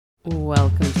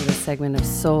Welcome to the segment of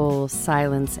Soul,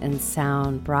 Silence, and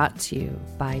Sound brought to you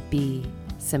by Be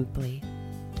Simply.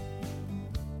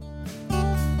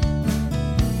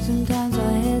 Sometimes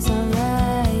our heads are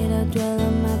right, I dwell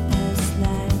on my past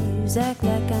lives, act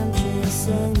like I'm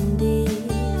transcending,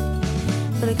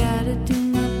 but I gotta do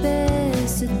my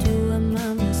best to do what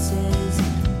mama says,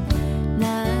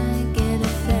 not get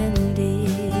offended.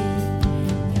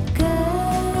 You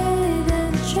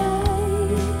gotta try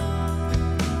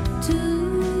to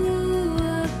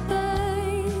abide.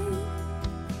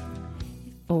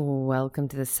 Welcome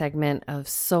to the segment of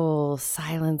Soul,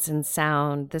 Silence, and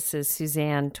Sound. This is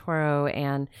Suzanne Toro,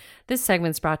 and this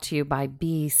segment's brought to you by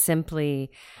Be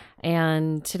Simply.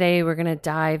 And today we're going to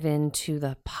dive into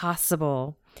the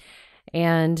possible.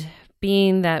 And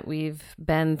being that we've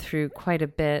been through quite a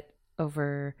bit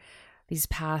over these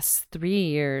past 3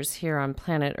 years here on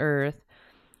planet Earth,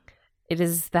 it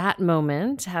is that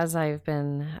moment, as I've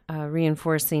been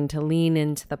reinforcing, to lean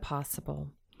into the possible.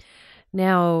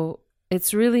 Now,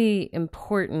 it's really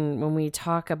important when we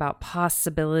talk about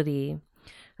possibility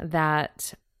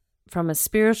that from a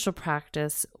spiritual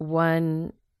practice,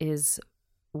 one is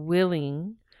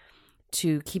willing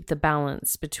to keep the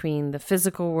balance between the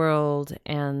physical world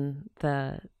and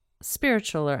the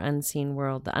spiritual or unseen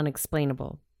world, the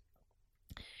unexplainable.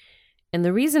 And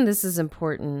the reason this is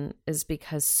important is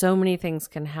because so many things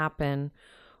can happen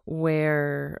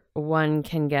where one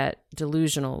can get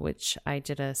delusional, which I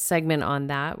did a segment on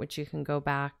that, which you can go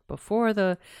back before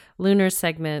the lunar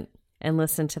segment and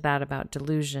listen to that about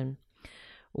delusion.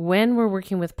 When we're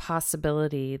working with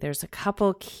possibility, there's a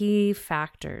couple key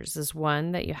factors. Is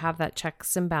one, that you have that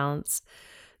checks and balance.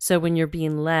 So when you're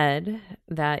being led,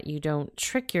 that you don't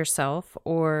trick yourself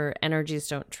or energies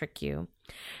don't trick you.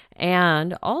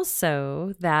 And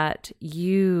also that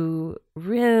you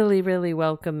really, really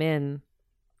welcome in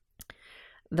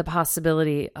the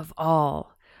possibility of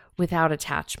all without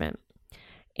attachment.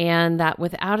 And that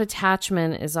without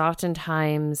attachment is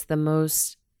oftentimes the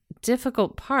most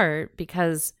difficult part,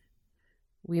 because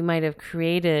we might have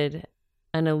created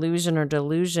an illusion or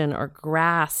delusion or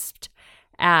grasped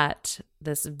at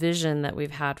this vision that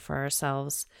we've had for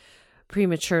ourselves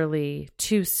prematurely,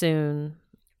 too soon,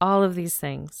 all of these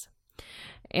things.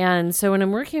 And so when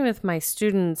I'm working with my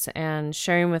students and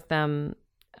sharing with them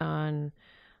on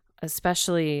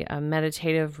especially a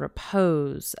meditative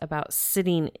repose, about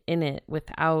sitting in it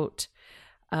without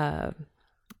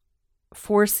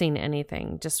forcing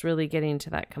anything, just really getting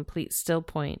to that complete still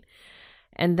point.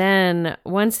 And then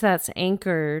once that's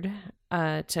anchored,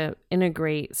 to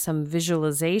integrate some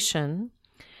visualization.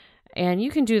 And you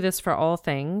can do this for all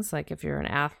things, like if you're an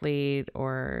athlete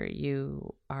or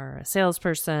you are a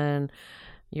salesperson,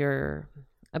 you're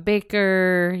a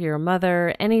baker, you're a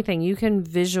mother, anything, you can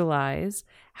visualize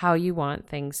how you want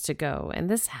things to go. And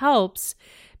this helps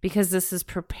because this is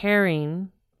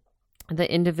preparing the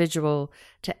individual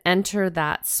to enter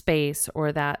that space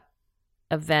or that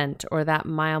event or that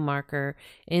mile marker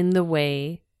in the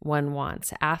way one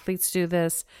wants. Athletes do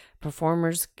this,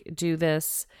 performers do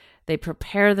this. They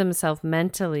prepare themselves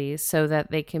mentally so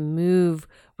that they can move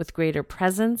with greater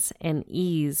presence and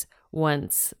ease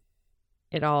once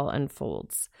it all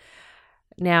unfolds.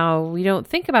 Now, we don't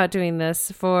think about doing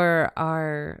this for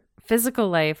our physical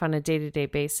life on a day-to-day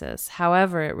basis.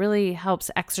 However, it really helps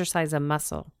exercise a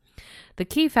muscle. The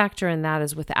key factor in that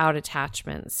is without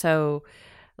attachment. So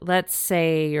let's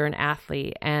say you're an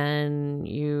athlete and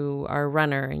you are a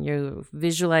runner and you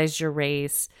visualize your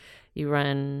race. You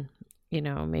run,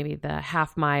 maybe the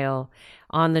half mile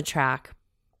on the track,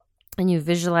 and you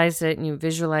visualized it and you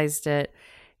visualized it.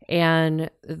 And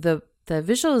the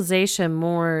visualization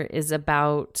more is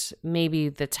about maybe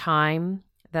the time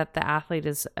that the athlete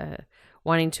is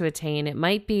wanting to attain. It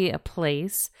might be a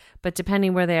place, but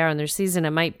depending where they are in their season,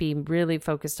 it might be really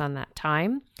focused on that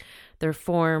time, their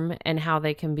form, and how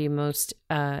they can be most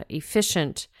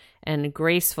efficient and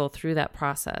graceful through that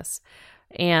process.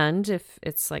 And if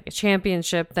it's like a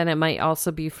championship, then it might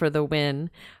also be for the win,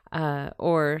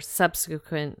 or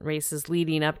subsequent races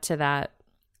leading up to that,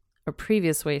 or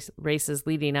previous races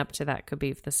leading up to that could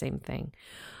be the same thing.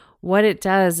 What it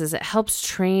does is it helps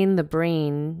train the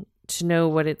brain to know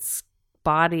what the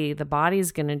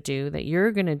body's going to do, that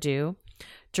you're going to do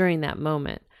during that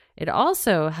moment. It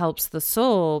also helps the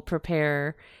soul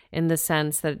prepare in the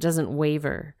sense that it doesn't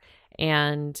waver.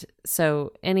 And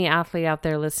so any athlete out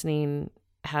there listening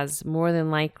has more than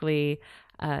likely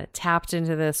tapped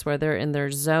into this, where they're in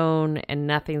their zone and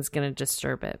nothing's going to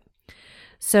disturb it.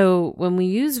 So when we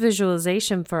use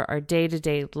visualization for our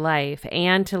day-to-day life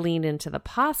and to lean into the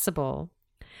possible,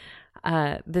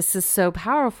 This is so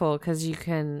powerful because you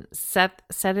can set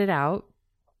it out.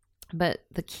 But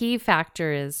the key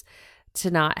factor is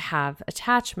to not have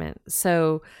attachment.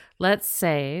 So let's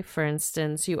say, for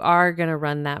instance, you are going to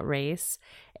run that race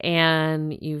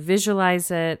and you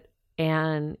visualize it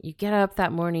and you get up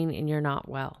that morning and you're not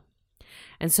well.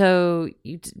 And so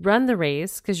you run the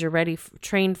race because you're ready,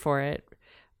 trained for it.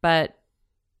 But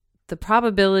the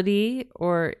probability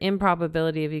or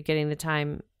improbability of you getting the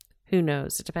time, who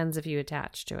knows? It depends if you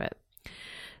attach to it.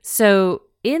 So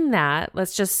in that,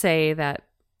 let's just say that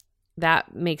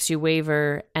makes you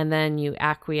waver, and then you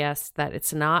acquiesce that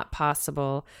it's not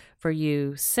possible for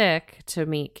you sick to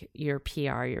make your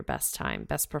PR, your best time,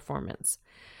 best performance.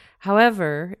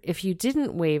 However, if you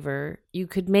didn't waver, you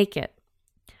could make it.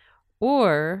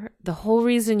 Or the whole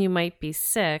reason you might be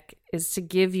sick is to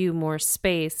give you more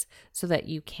space so that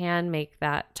you can make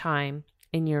that time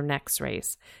in your next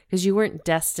race, because you weren't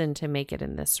destined to make it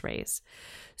in this race.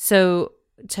 So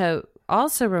to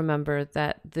also remember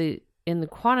that in the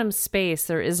quantum space,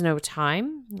 there is no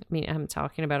time. I mean, I'm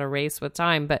talking about a race with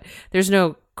time, but there's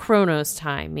no chronos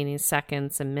time, meaning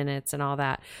seconds and minutes and all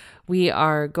that. We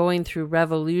are going through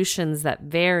revolutions that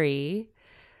vary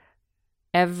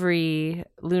every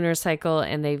lunar cycle,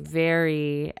 and they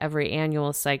vary every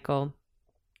annual cycle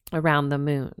around the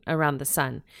moon, around the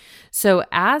sun. So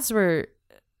as we're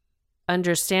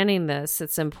understanding this,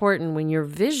 it's important when you're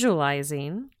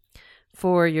visualizing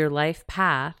for your life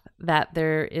path that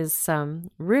there is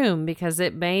some room, because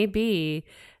it may be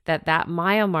that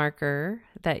mile marker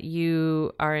that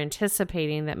you are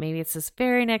anticipating, that maybe it's this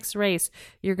very next race,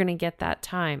 you're going to get that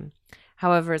time.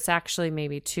 However, it's actually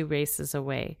maybe 2 races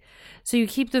away. So you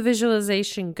keep the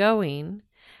visualization going,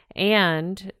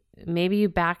 and maybe you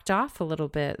backed off a little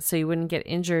bit so you wouldn't get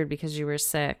injured because you were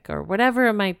sick or whatever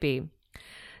it might be.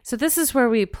 So this is where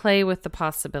we play with the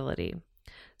possibility.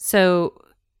 So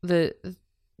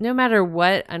no matter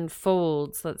what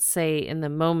unfolds, let's say in the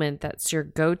moment that's your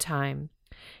go time,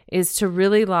 is to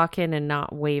really lock in and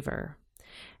not waver.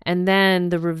 And then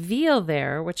the reveal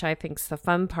there, which I think is the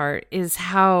fun part, is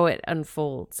how it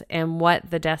unfolds and what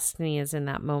the destiny is in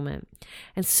that moment.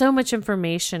 And so much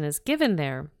information is given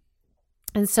there.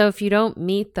 And so if you don't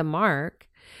meet the mark,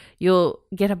 you'll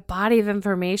get a body of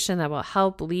information that will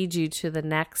help lead you to the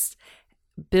next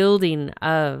building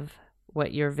of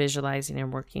what you're visualizing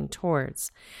and working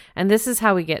towards. And this is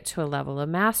how we get to a level of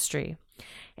mastery.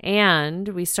 And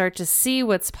we start to see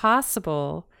what's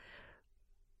possible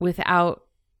without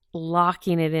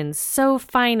locking it in so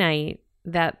finite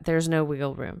that there's no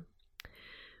wiggle room.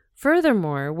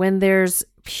 Furthermore, when there's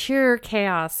pure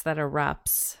chaos that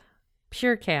erupts,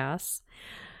 pure chaos,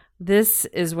 this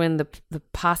is when the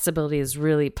possibility is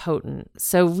really potent.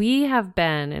 So we have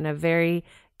been in a very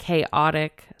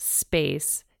chaotic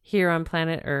space here on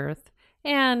planet Earth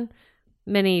and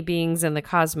many beings in the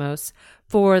cosmos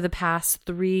for the past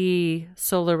 3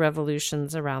 solar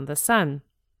revolutions around the sun.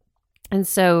 And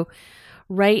so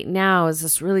right now is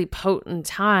this really potent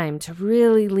time to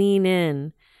really lean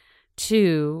in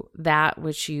to that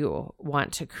which you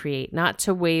want to create, not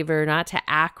to waver, not to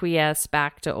acquiesce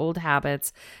back to old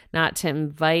habits, not to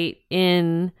invite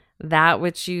in that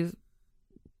which you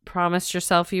promised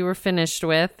yourself you were finished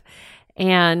with,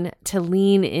 and to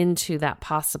lean into that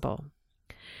possible.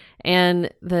 And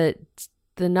the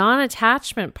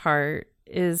non-attachment part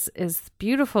is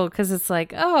beautiful, because it's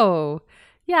like, oh,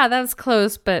 yeah, that was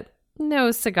close, but no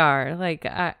cigar. Like,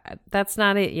 that's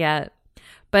not it yet.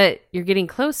 But you're getting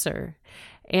closer.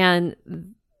 And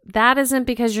that isn't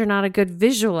because you're not a good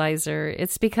visualizer.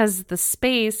 It's because the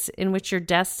space in which you're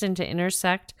destined to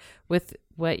intersect with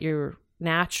what you're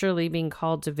naturally being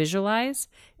called to visualize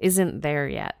isn't there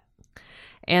yet.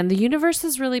 And the universe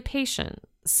is really patient.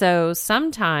 So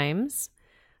sometimes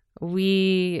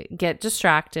we get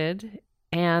distracted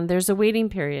and there's a waiting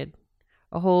period,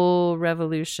 a whole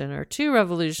revolution or 2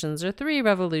 revolutions or 3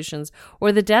 revolutions,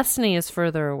 or the destiny is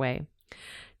further away.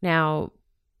 Now,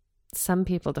 some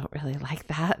people don't really like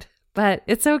that, but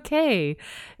it's okay.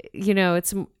 You know,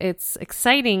 it's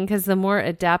exciting because the more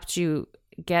adept you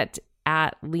get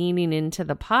at leaning into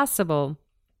the possible,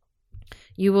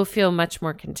 you will feel much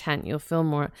more content. You'll feel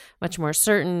much more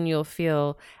certain. You'll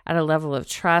feel at a level of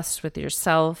trust with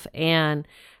yourself and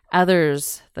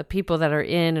others, the people that are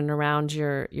in and around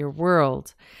your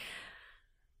world.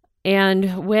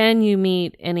 And when you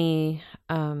meet any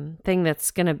thing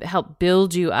that's going to help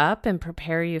build you up and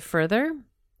prepare you further,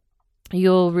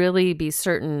 you'll really be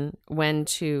certain when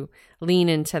to lean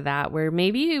into that, where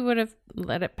maybe you would have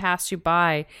let it pass you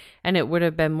by and it would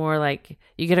have been more like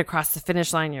you get across the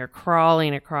finish line, you're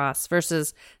crawling across,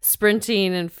 versus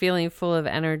sprinting and feeling full of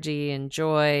energy and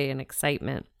joy and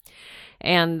excitement.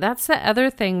 And that's the other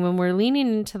thing when we're leaning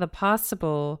into the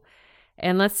possible.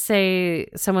 And let's say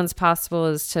someone's possible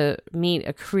is to meet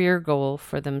a career goal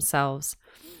for themselves,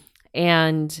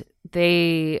 and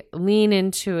they lean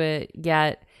into it,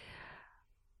 yet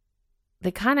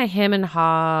they kind of hem and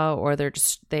haw, or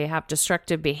they have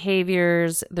destructive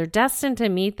behaviors. They're destined to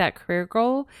meet that career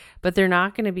goal, but they're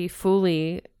not going to be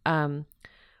fully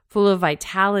full of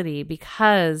vitality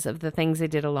because of the things they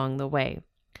did along the way.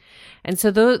 And so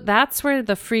that's where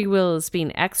the free will is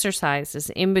being exercised,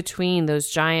 is in between those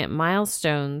giant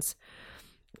milestones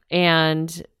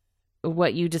and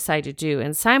what you decide to do.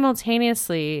 And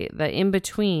simultaneously, the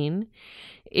in-between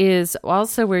is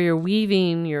also where you're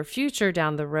weaving your future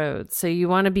down the road. So you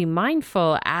want to be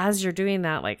mindful as you're doing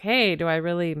that, like, hey, do I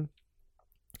really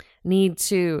need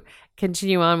to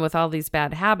continue on with all these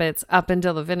bad habits up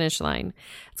until the finish line?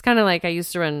 It's kind of like I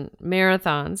used to run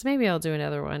marathons. Maybe I'll do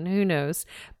another one. Who knows?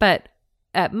 But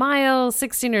at mile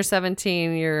 16 or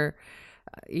 17,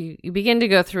 you begin to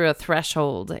go through a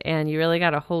threshold, and you really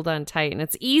got to hold on tight. And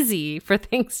it's easy for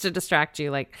things to distract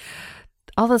you. Like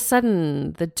all of a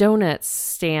sudden the donut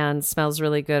stand smells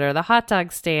really good, or the hot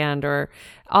dog stand, or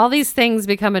all these things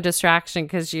become a distraction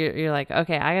because you're like,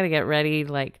 okay, I got to get ready,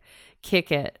 like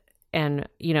kick it and,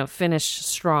 finish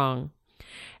strong.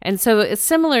 And so it's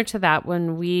similar to that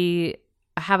when we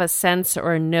have a sense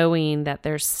or a knowing that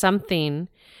there's something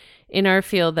in our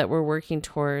field that we're working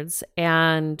towards,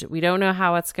 and we don't know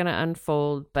how it's going to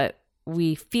unfold, but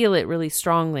we feel it really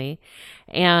strongly.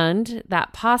 And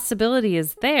that possibility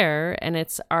is there, and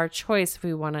it's our choice if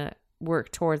we want to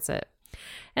work towards it.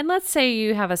 And let's say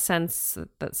you have a sense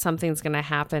that something's going to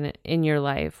happen in your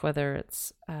life, whether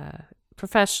it's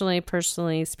professionally,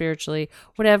 personally, spiritually,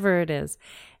 whatever it is,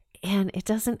 and it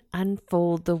doesn't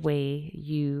unfold the way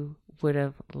you would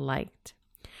have liked.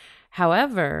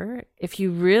 However, if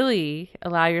you really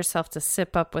allow yourself to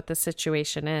sip up what the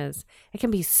situation is, it can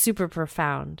be super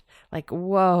profound. Like,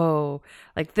 whoa,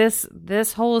 like this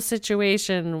whole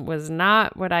situation was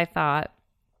not what I thought.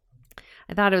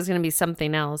 I thought it was going to be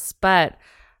something else, but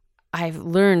I've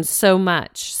learned so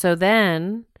much. So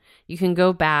then you can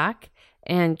go back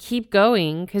and keep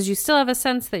going, because you still have a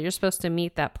sense that you're supposed to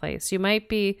meet that place. You might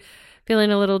be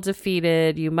feeling a little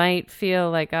defeated. You might feel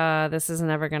like, this is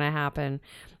never going to happen.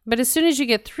 But as soon as you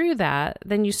get through that,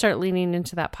 then you start leaning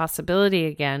into that possibility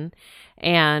again,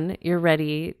 and you're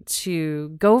ready to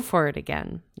go for it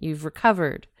again. You've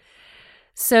recovered.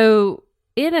 So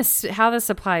how this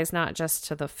applies not just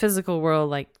to the physical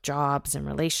world, like jobs and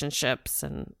relationships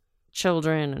and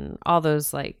children and all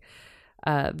those like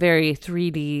very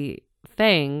 3D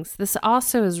things, this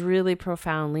also is really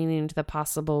profound, leaning into the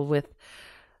possible with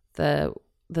the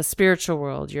spiritual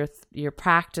world, your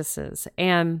practices.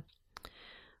 And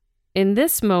in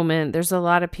this moment, there's a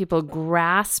lot of people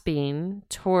grasping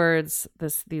towards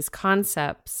these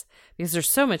concepts because there's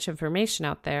so much information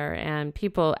out there and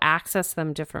people access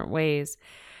them different ways.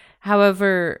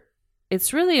 However,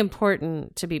 it's really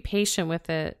important to be patient with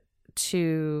it,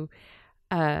 to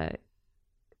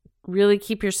really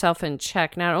keep yourself in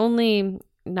check, not only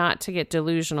not to get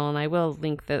delusional, and I will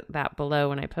link that below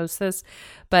when I post this,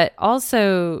 but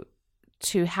also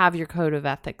to have your code of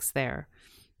ethics there.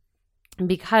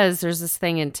 Because there's this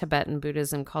thing in Tibetan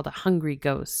Buddhism called a hungry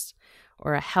ghost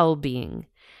or a hell being.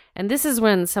 And this is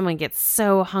when someone gets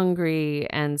so hungry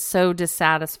and so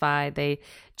dissatisfied, they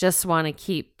just want to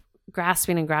keep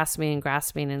grasping and grasping and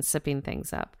grasping and sipping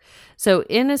things up. So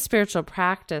in a spiritual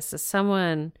practice, if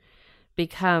someone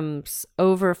becomes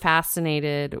over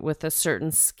fascinated with a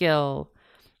certain skill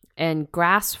and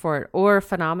grasps for it or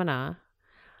phenomena,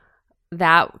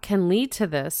 that can lead to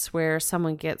this, where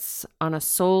someone gets on a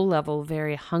soul level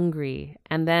very hungry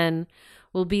and then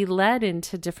will be led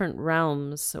into different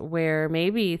realms where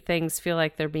maybe things feel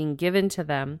like they're being given to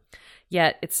them,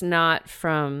 yet it's not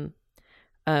from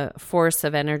a force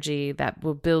of energy that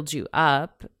will build you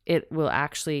up. It will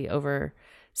actually, over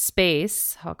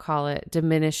space, I'll call it,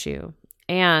 diminish you.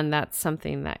 And that's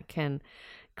something that can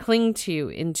cling to you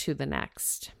into the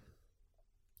next.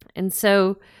 And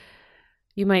so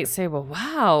you might say, well,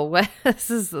 wow,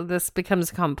 this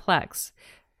becomes complex.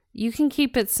 You can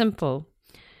keep it simple.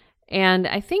 And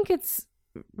I think it's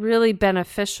really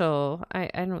beneficial. I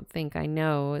don't think I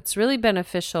know. It's really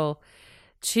beneficial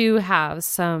to have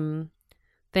some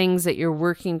things that you're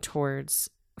working towards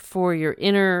for your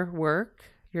inner work,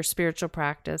 your spiritual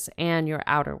practice, and your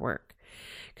outer work.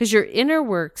 because your inner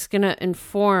work's going to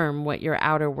inform what your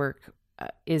outer work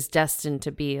is destined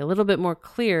to be a little bit more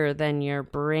clear than your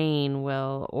brain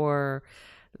will, or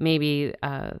maybe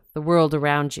the world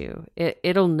around you.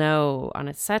 It'll know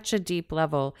on such a deep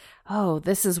level, oh,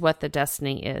 this is what the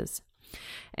destiny is.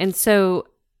 And so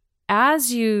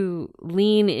as you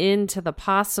lean into the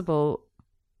possible,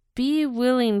 be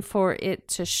willing for it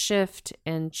to shift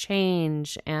and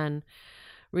change and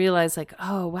realize like,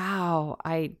 oh, wow,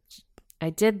 I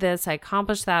did this, I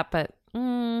accomplished that, but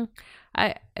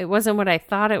it wasn't what I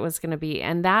thought it was going to be.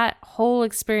 And that whole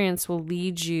experience will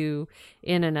lead you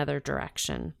in another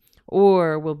direction,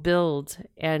 or will build,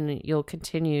 and you'll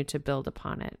continue to build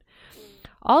upon it.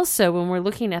 Also, when we're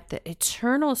looking at the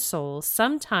eternal soul,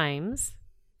 sometimes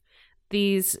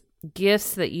these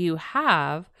gifts that you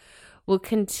have will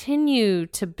continue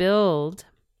to build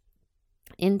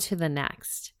into the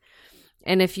next.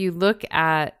 And if you look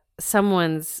at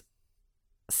someone's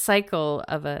cycle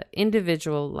of an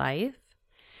individual life,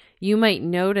 you might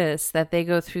notice that they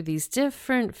go through these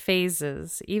different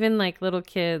phases, even like little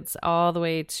kids, all the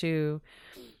way to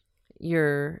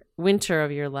your winter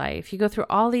of your life. You go through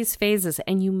all these phases,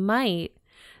 and you might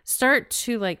start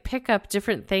to like pick up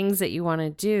different things that you want to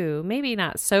do. Maybe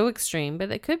not so extreme,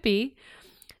 but it could be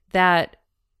that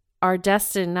are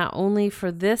destined not only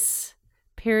for this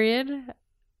period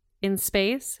in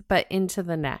space, but into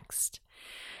the next.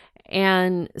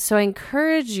 And so I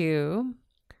encourage you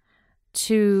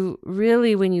to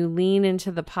really, when you lean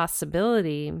into the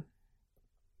possibility,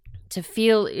 to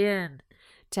feel in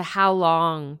to how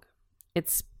long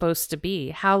it's supposed to be.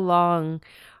 How long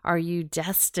are you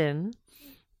destined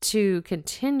to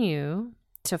continue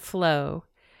to flow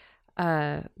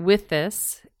with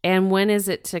this? And when is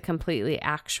it to completely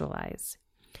actualize?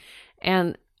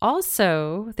 And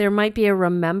also, there might be a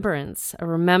remembrance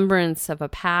of a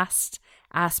past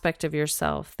aspect of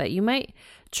yourself that you might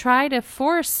try to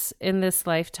force in this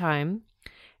lifetime,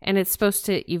 and it's supposed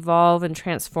to evolve and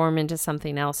transform into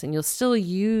something else, and you'll still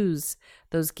use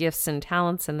those gifts and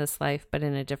talents in this life, but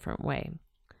in a different way.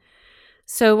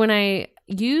 So when I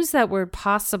use that word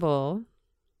possible,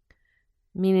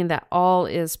 meaning that all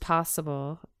is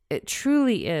possible, it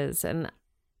truly is. And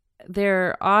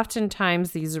there are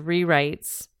oftentimes these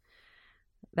rewrites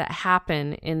that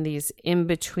happen in these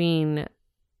in-between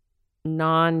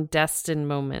non-destined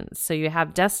moments. So you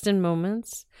have destined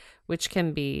moments, which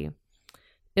can be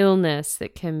illness,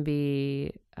 it can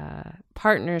be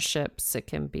partnerships, it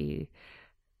can be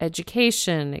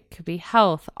education, it could be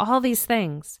health, all these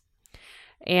things.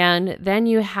 And then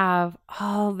you have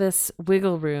all this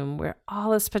wiggle room where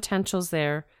all this potential's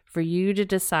there for you to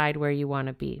decide where you want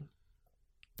to be.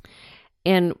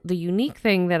 And the unique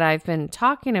thing that I've been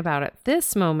talking about at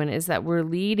this moment is that we're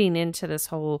leading into this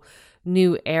whole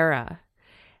new era.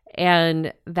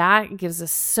 And that gives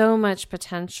us so much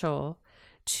potential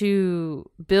to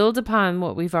build upon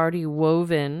what we've already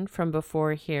woven from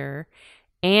before here,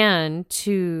 and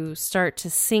to start to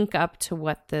sync up to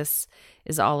what this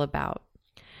is all about.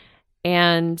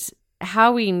 And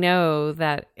how we know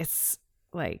that it's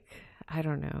like, I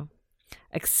don't know,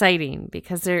 exciting,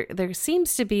 because there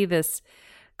seems to be this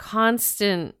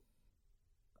constant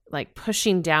like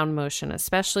pushing down motion,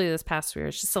 especially this past year.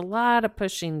 It's just a lot of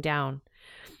pushing down.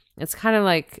 It's kind of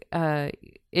like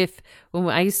when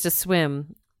I used to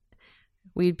swim,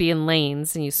 we'd be in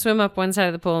lanes, and you swim up one side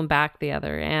of the pool and back the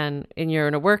other. And you're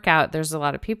in a workout, there's a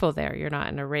lot of people there. You're not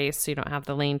in a race, so you don't have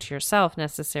the lane to yourself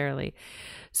necessarily.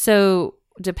 So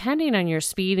depending on your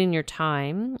speed and your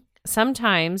time,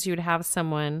 sometimes you would have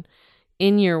someone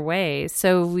in your way.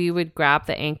 So we would grab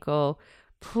the ankle,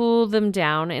 pull them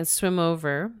down, and swim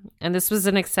over. And this was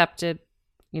an accepted,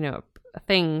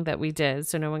 thing that we did,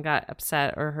 so no one got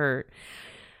upset or hurt.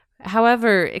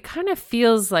 However, it kind of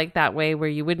feels like that way where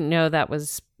you wouldn't know that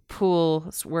was pool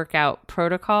workout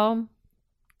protocol,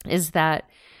 is that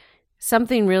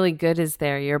something really good is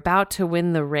there. You're about to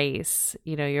win the race.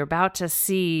 You're about to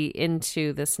see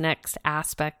into this next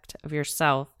aspect of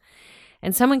yourself.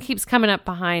 And someone keeps coming up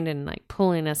behind and like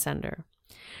pulling us under.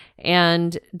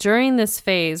 And during this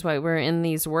phase, while we're in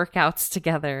these workouts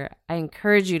together, I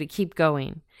encourage you to keep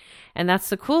going. And that's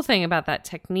the cool thing about that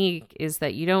technique, is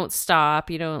that you don't stop,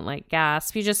 you don't like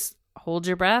gasp, you just hold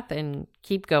your breath and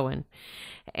keep going.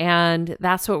 And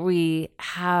that's what we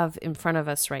have in front of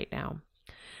us right now.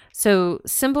 So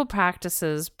simple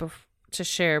practices to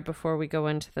share before we go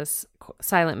into this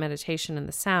silent meditation and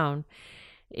the sound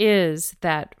is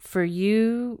that for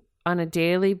you on a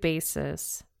daily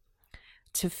basis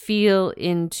to feel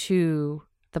into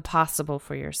the possible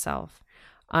for yourself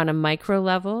on a micro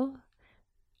level,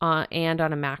 and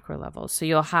on a macro level. So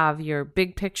you'll have your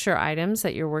big picture items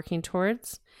that you're working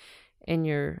towards in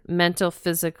your mental,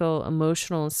 physical,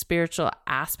 emotional, and spiritual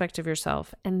aspect of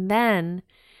yourself. And then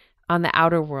on the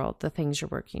outer world, the things you're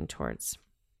working towards.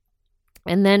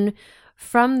 And then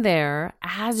from there,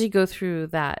 as you go through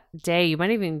that day, you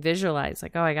might even visualize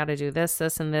like, oh, I got to do this,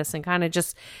 this, and this, and kind of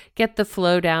just get the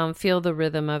flow down, feel the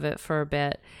rhythm of it for a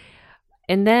bit.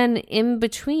 And then in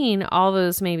between all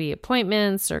those maybe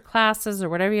appointments or classes or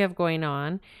whatever you have going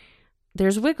on,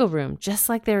 there's wiggle room, just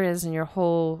like there is in your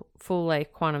whole full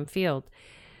life quantum field.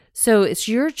 So it's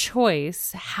your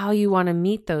choice how you want to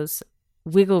meet those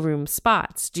wiggle room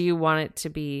spots. Do you want it to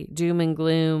be doom and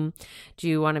gloom? Do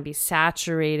you want to be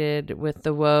saturated with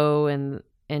the woe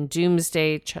and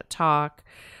doomsday talk,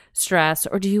 stress?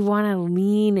 Or do you want to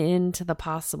lean into the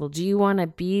possible? Do you want to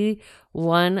be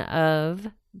one of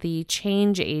the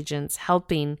change agents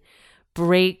helping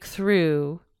break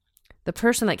through the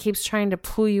person that keeps trying to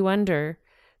pull you under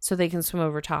so they can swim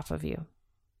over top of you?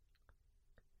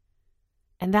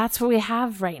 And that's what we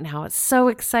have right now. It's so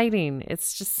exciting.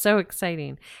 It's just so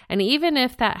exciting. And even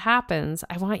if that happens,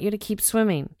 I want you to keep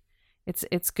swimming.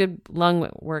 It's good lung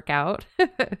workout.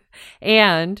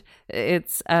 And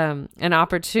it's an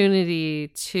opportunity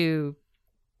to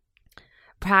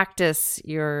practice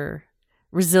your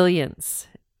resilience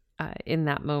in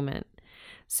that moment.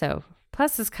 So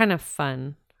plus it's kind of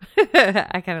fun.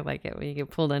 I kind of like it when you get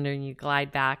pulled under and you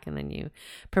glide back and then you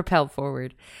propel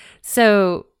forward.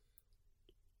 So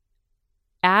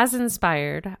as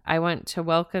inspired, I want to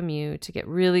welcome you to get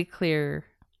really clear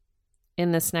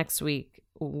in this next week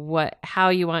how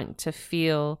you want to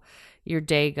feel your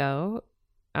day go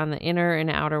on the inner and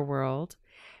outer world.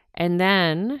 And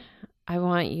then I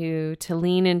want you to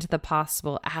lean into the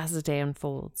possible as the day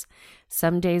unfolds.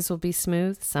 Some days will be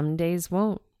smooth, some days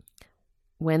won't.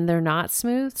 When they're not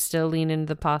smooth, still lean into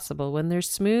the possible. When they're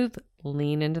smooth,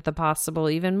 lean into the possible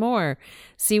even more.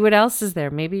 See what else is there.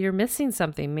 Maybe you're missing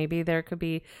something. Maybe there could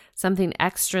be something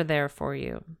extra there for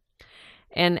you.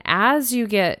 And as you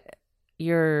get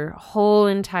your whole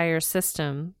entire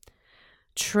system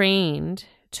trained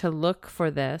to look for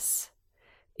this,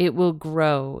 it will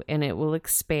grow and it will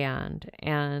expand.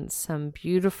 And some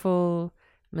beautiful,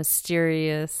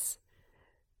 mysterious,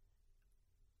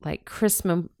 like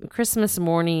Christmas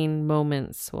morning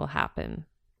moments will happen.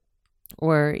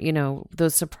 Or,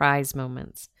 those surprise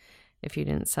moments if you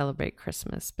didn't celebrate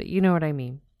Christmas. But you know what I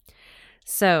mean.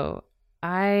 So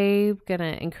I'm going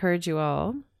to encourage you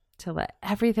all to let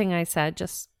everything I said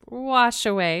just wash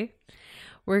away.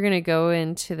 We're going to go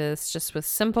into this just with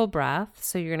simple breath.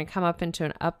 So you're going to come up into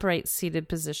an upright seated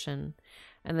position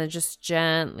and then just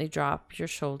gently drop your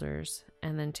shoulders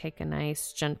and then take a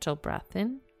nice gentle breath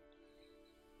in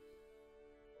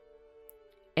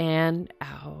and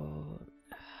out.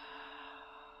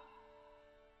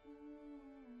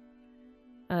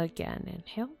 Again,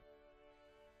 inhale.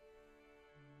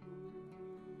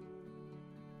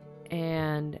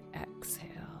 And exhale.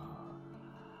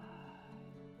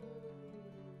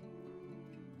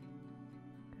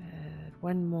 Good.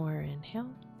 One more inhale.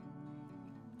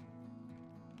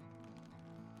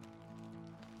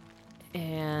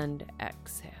 And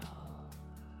exhale.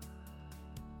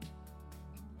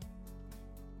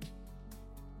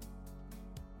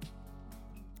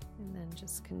 And then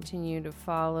just continue to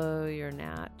follow your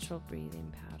natural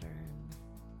breathing pattern.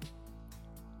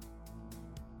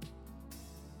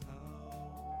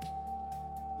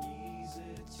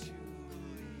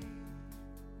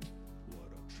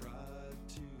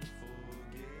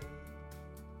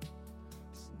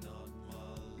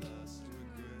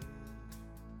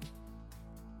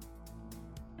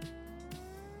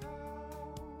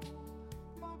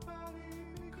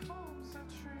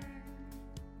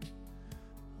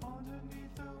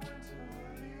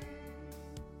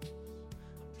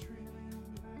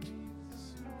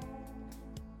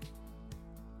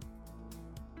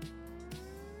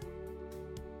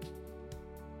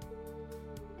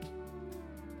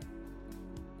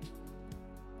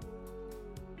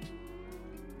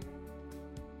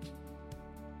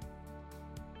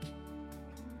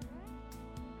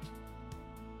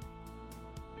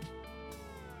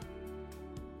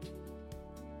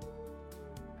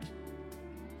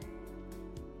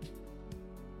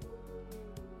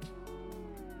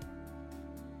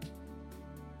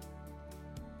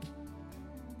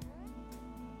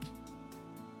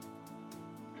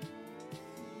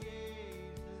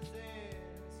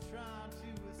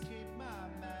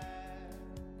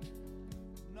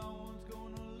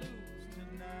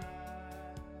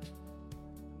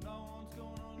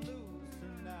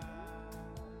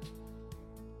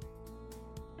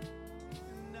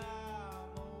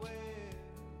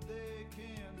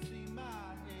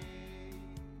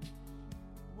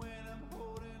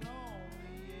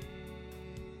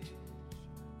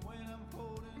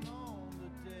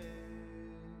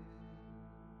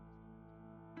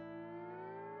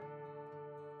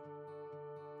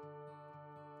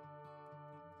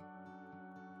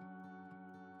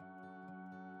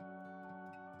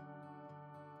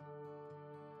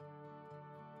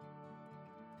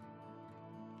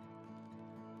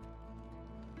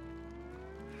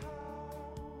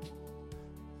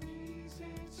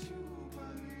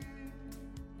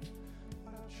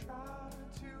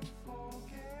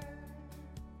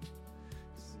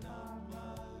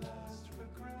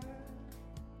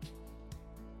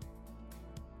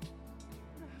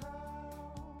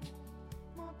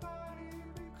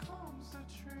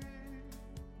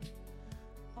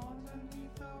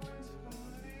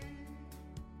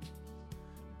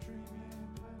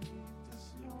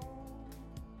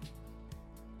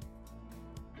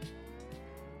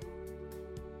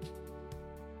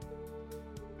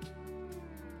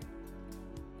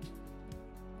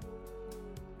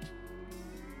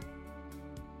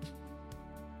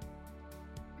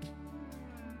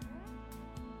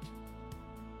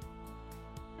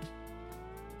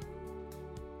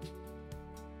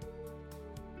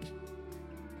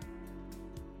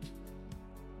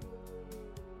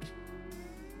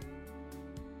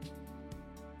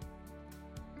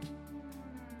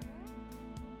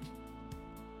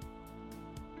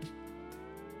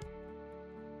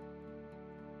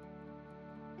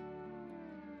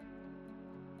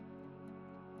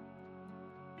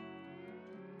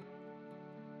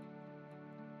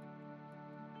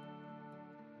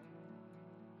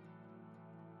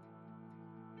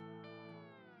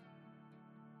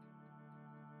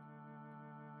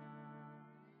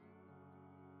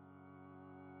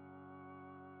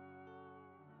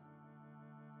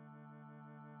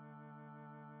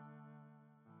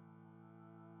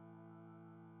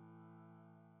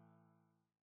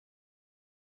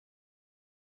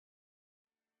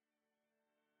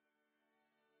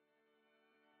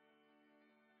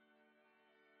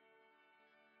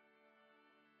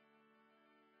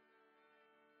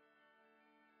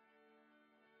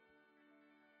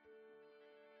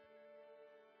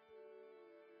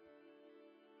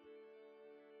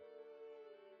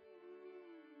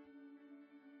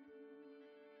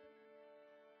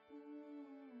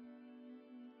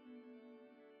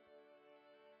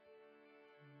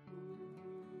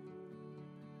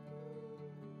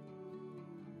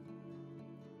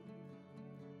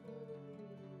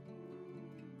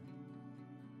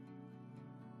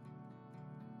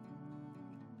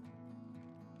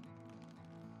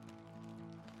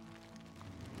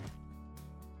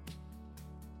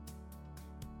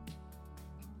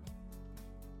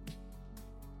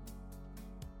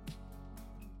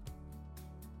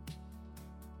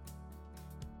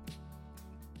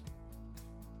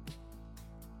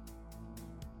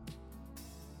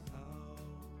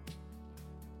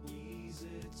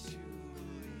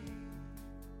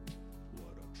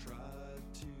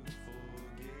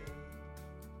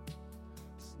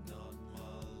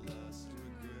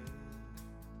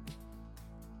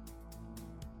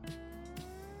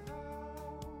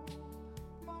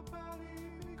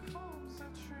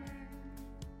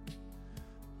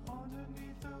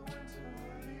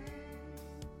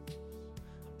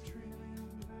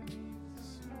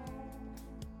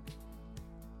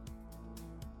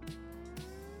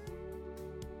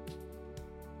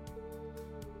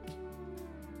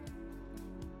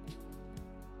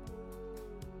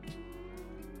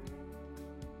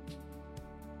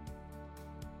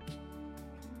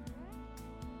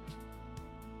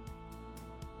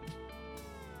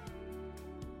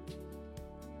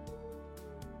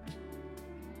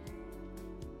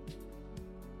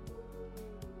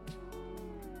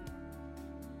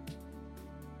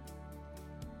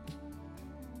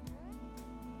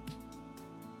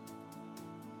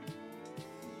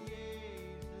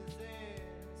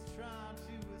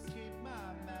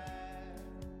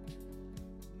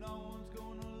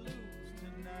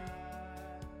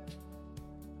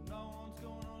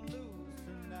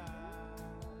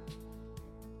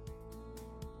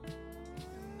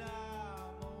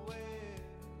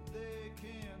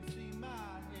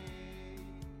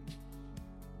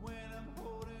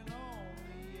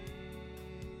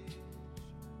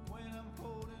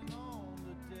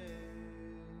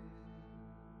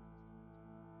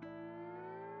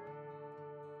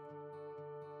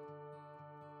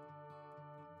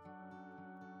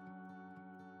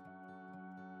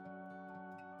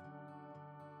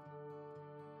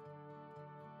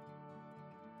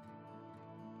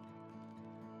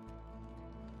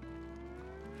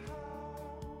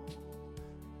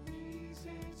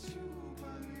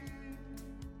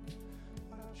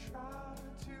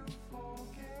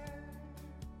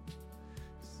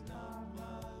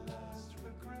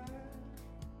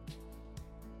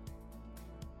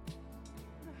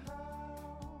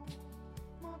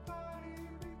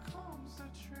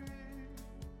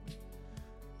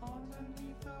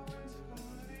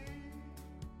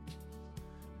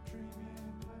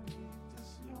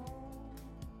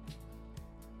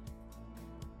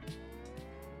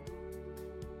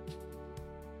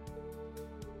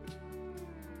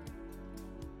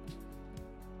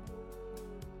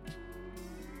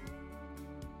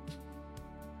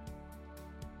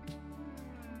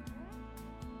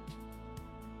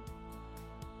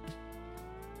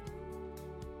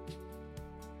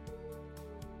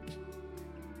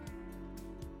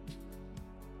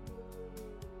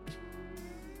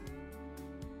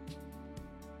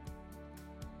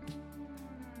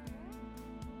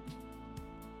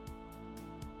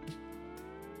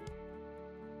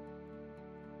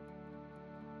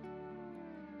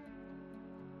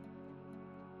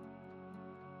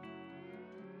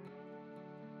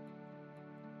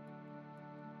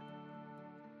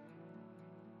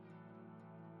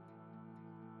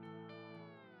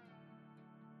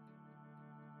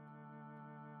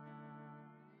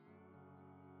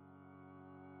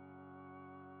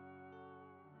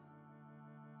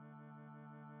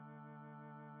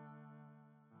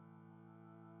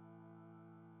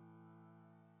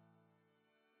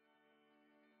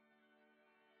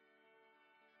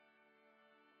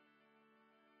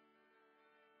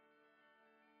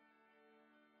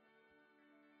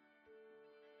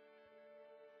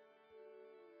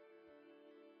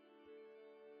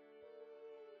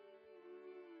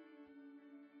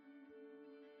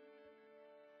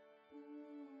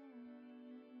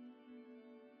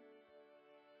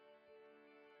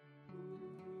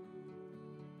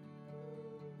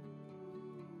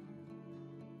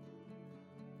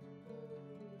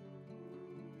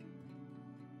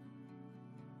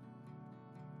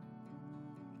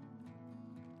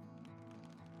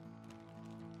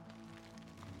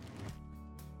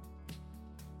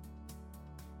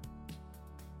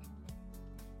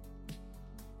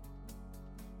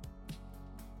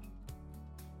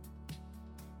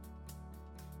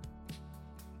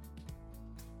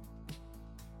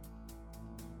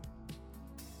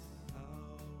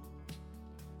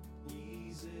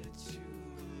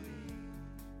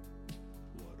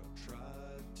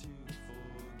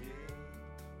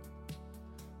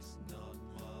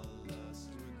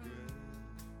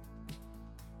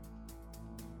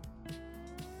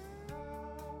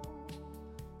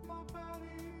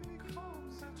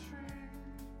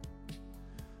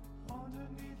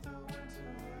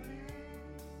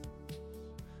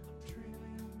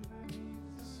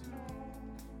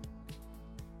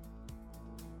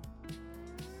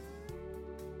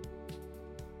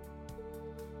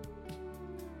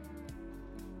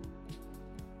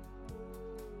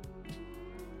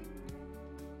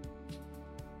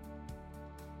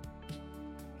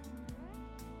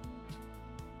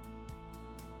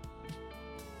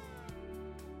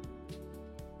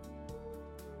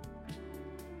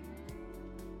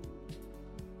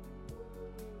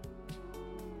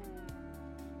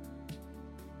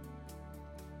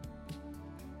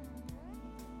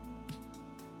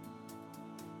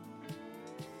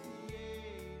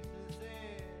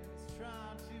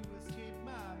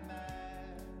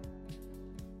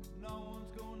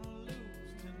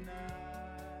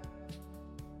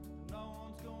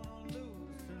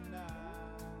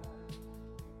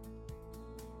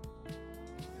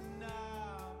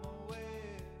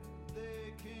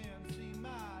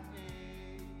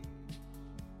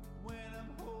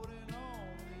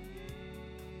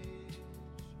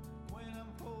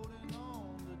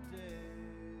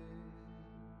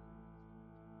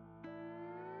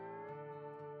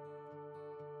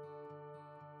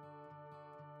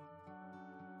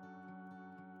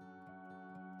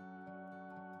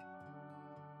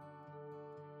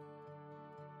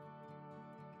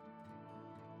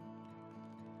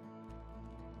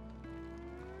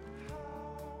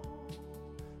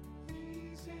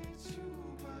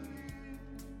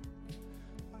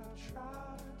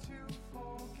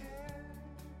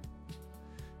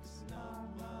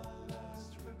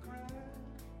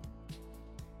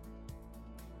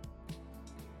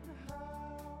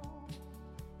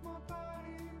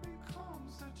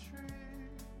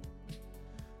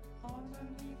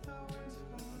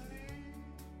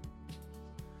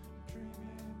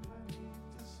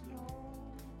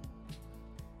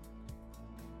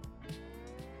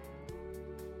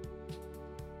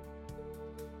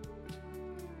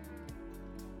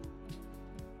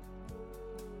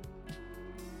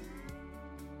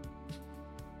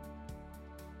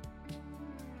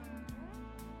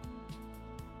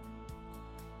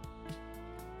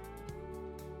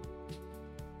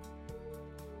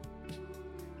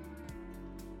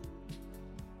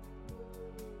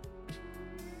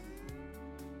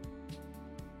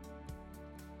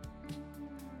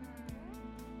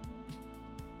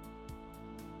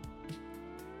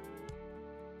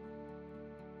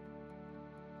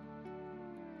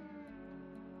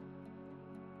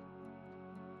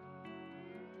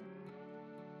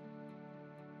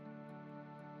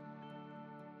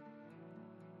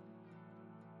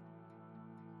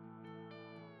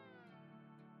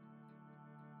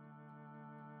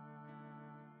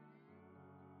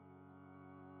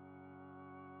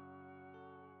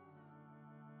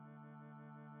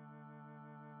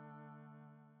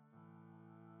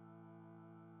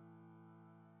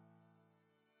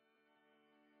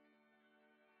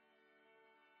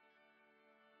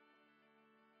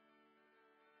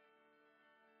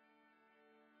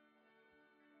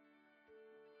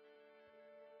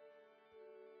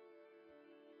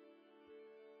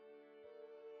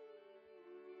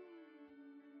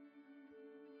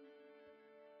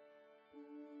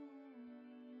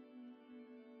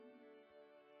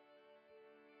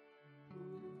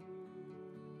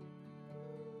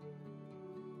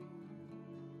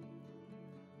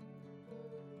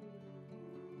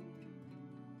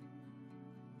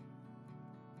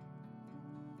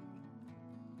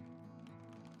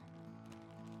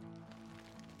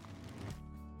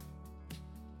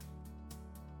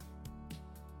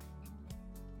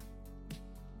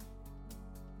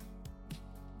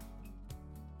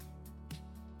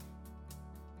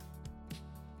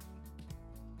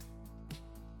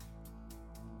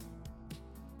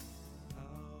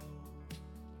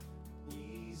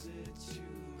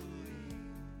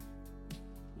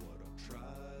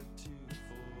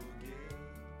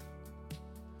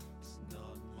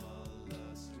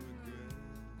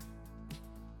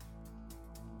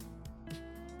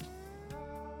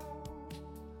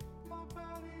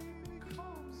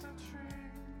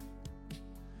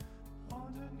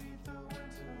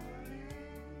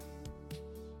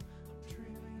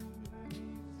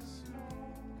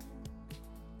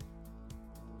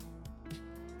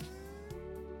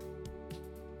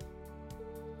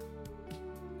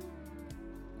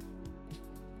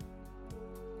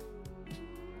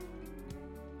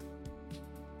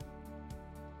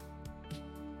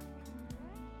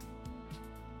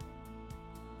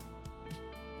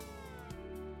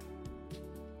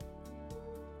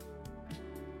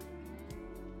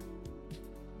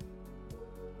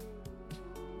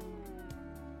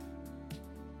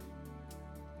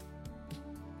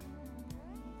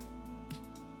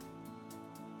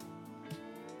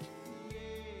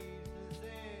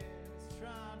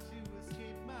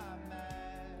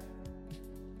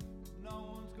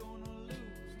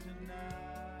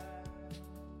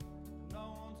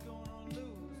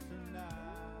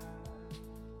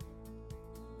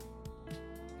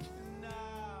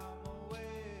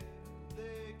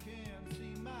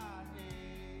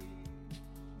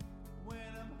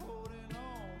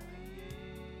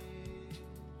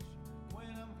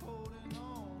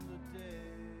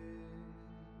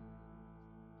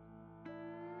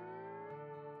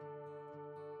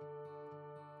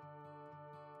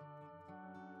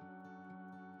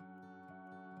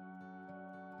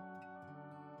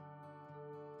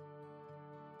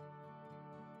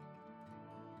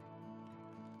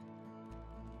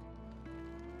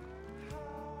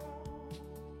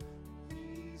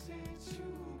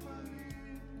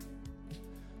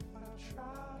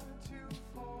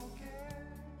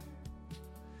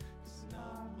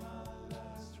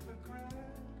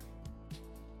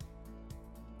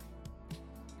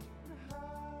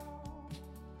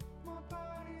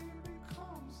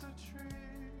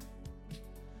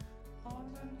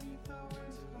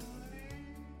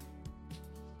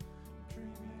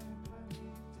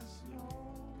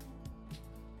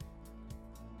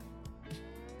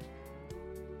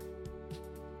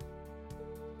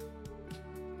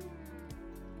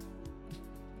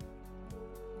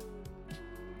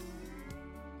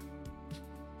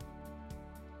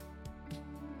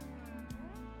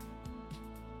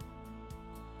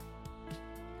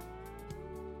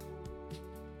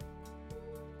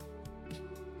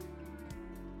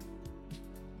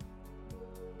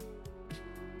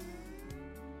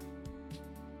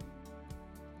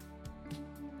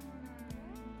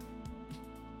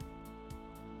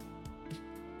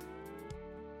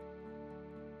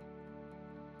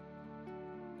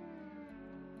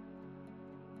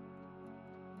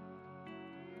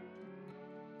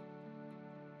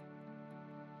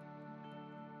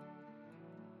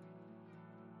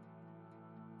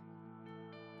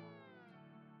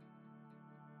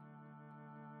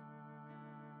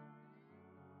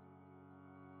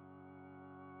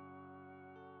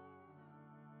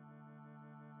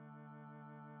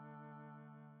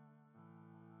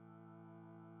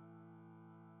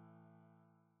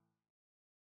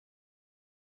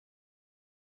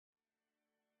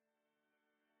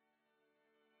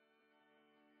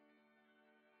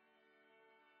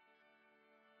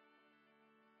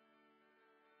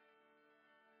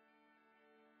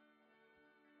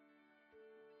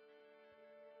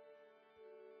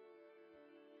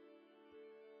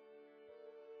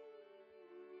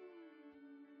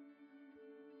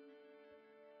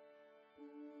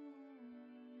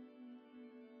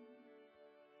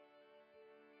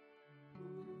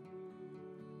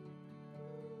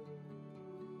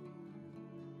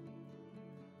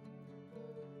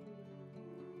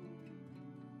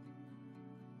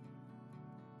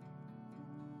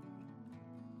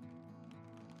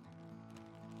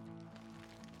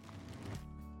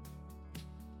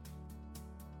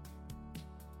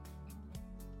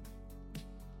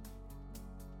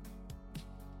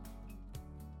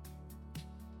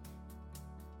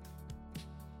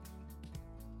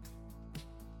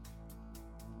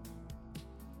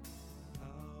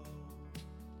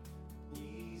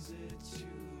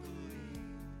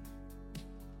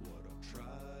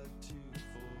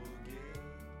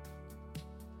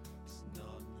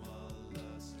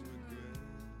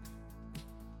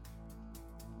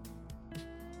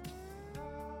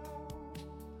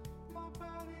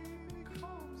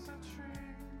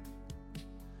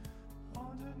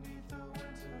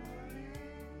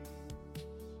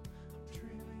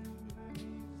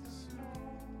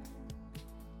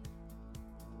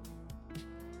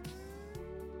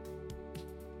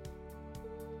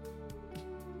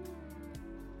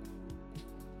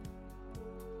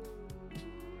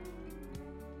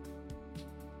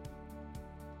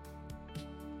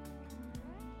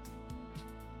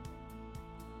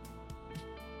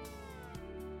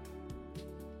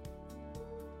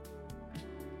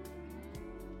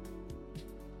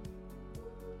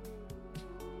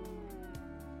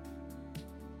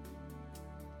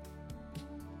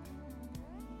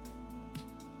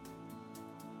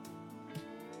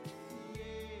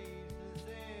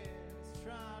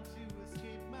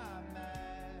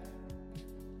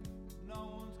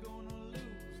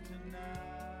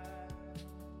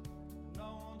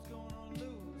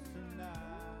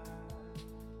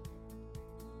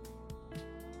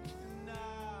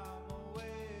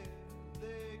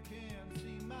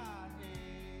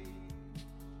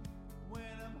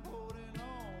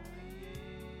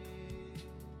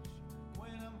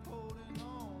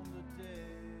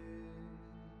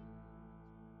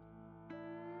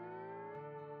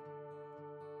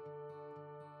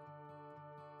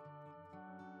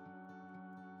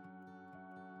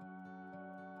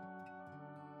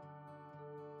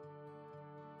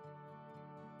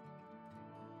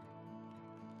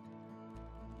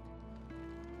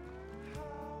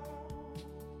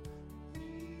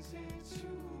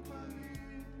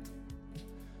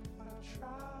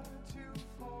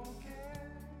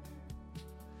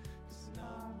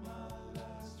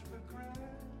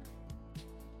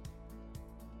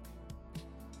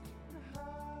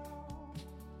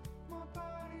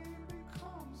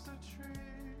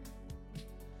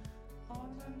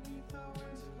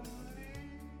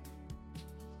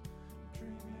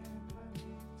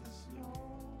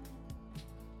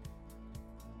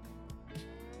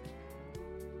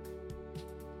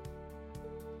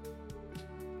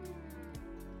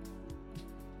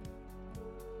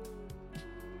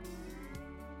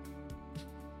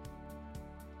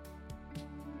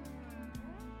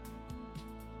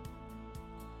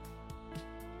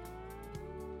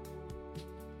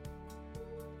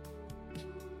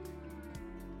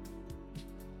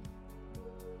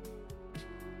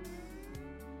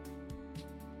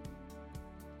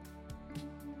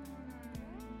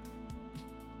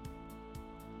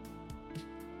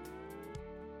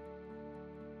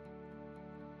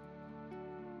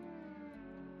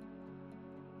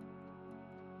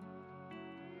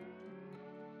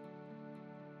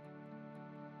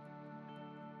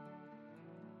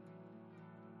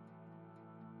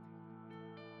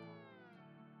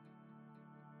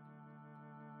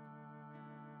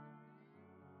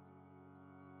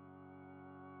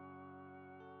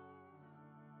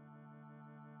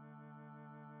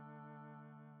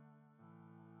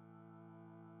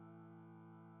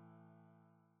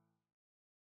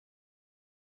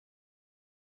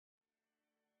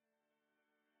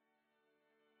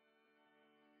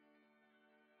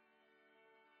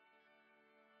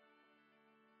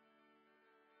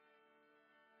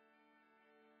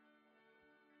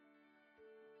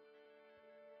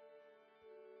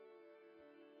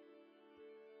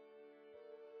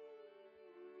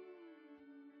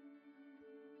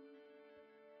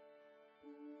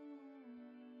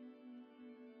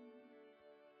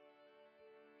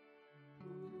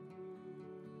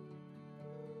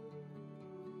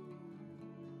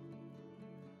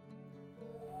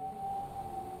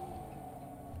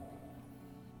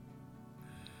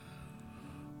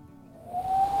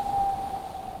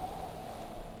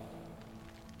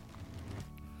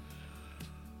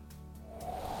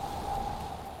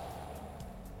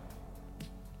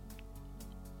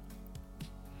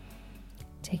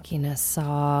 Taking a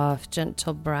soft,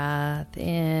 gentle breath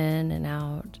in and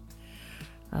out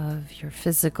of your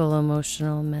physical,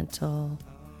 emotional, mental,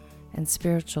 and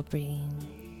spiritual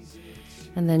being.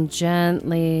 And then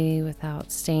gently,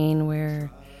 without staying where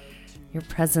your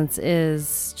presence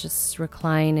is, just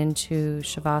recline into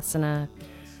Shavasana,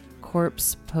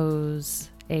 corpse pose,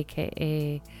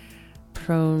 aka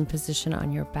prone position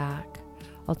on your back.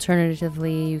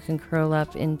 Alternatively, you can curl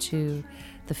up into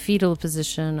the fetal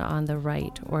position on the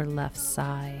right or left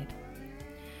side.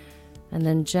 And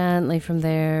then gently from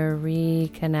there,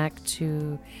 reconnect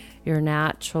to your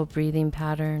natural breathing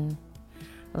pattern.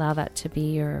 Allow that to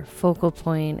be your focal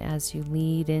point as you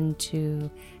lead into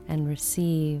and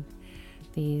receive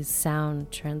these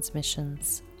sound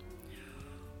transmissions.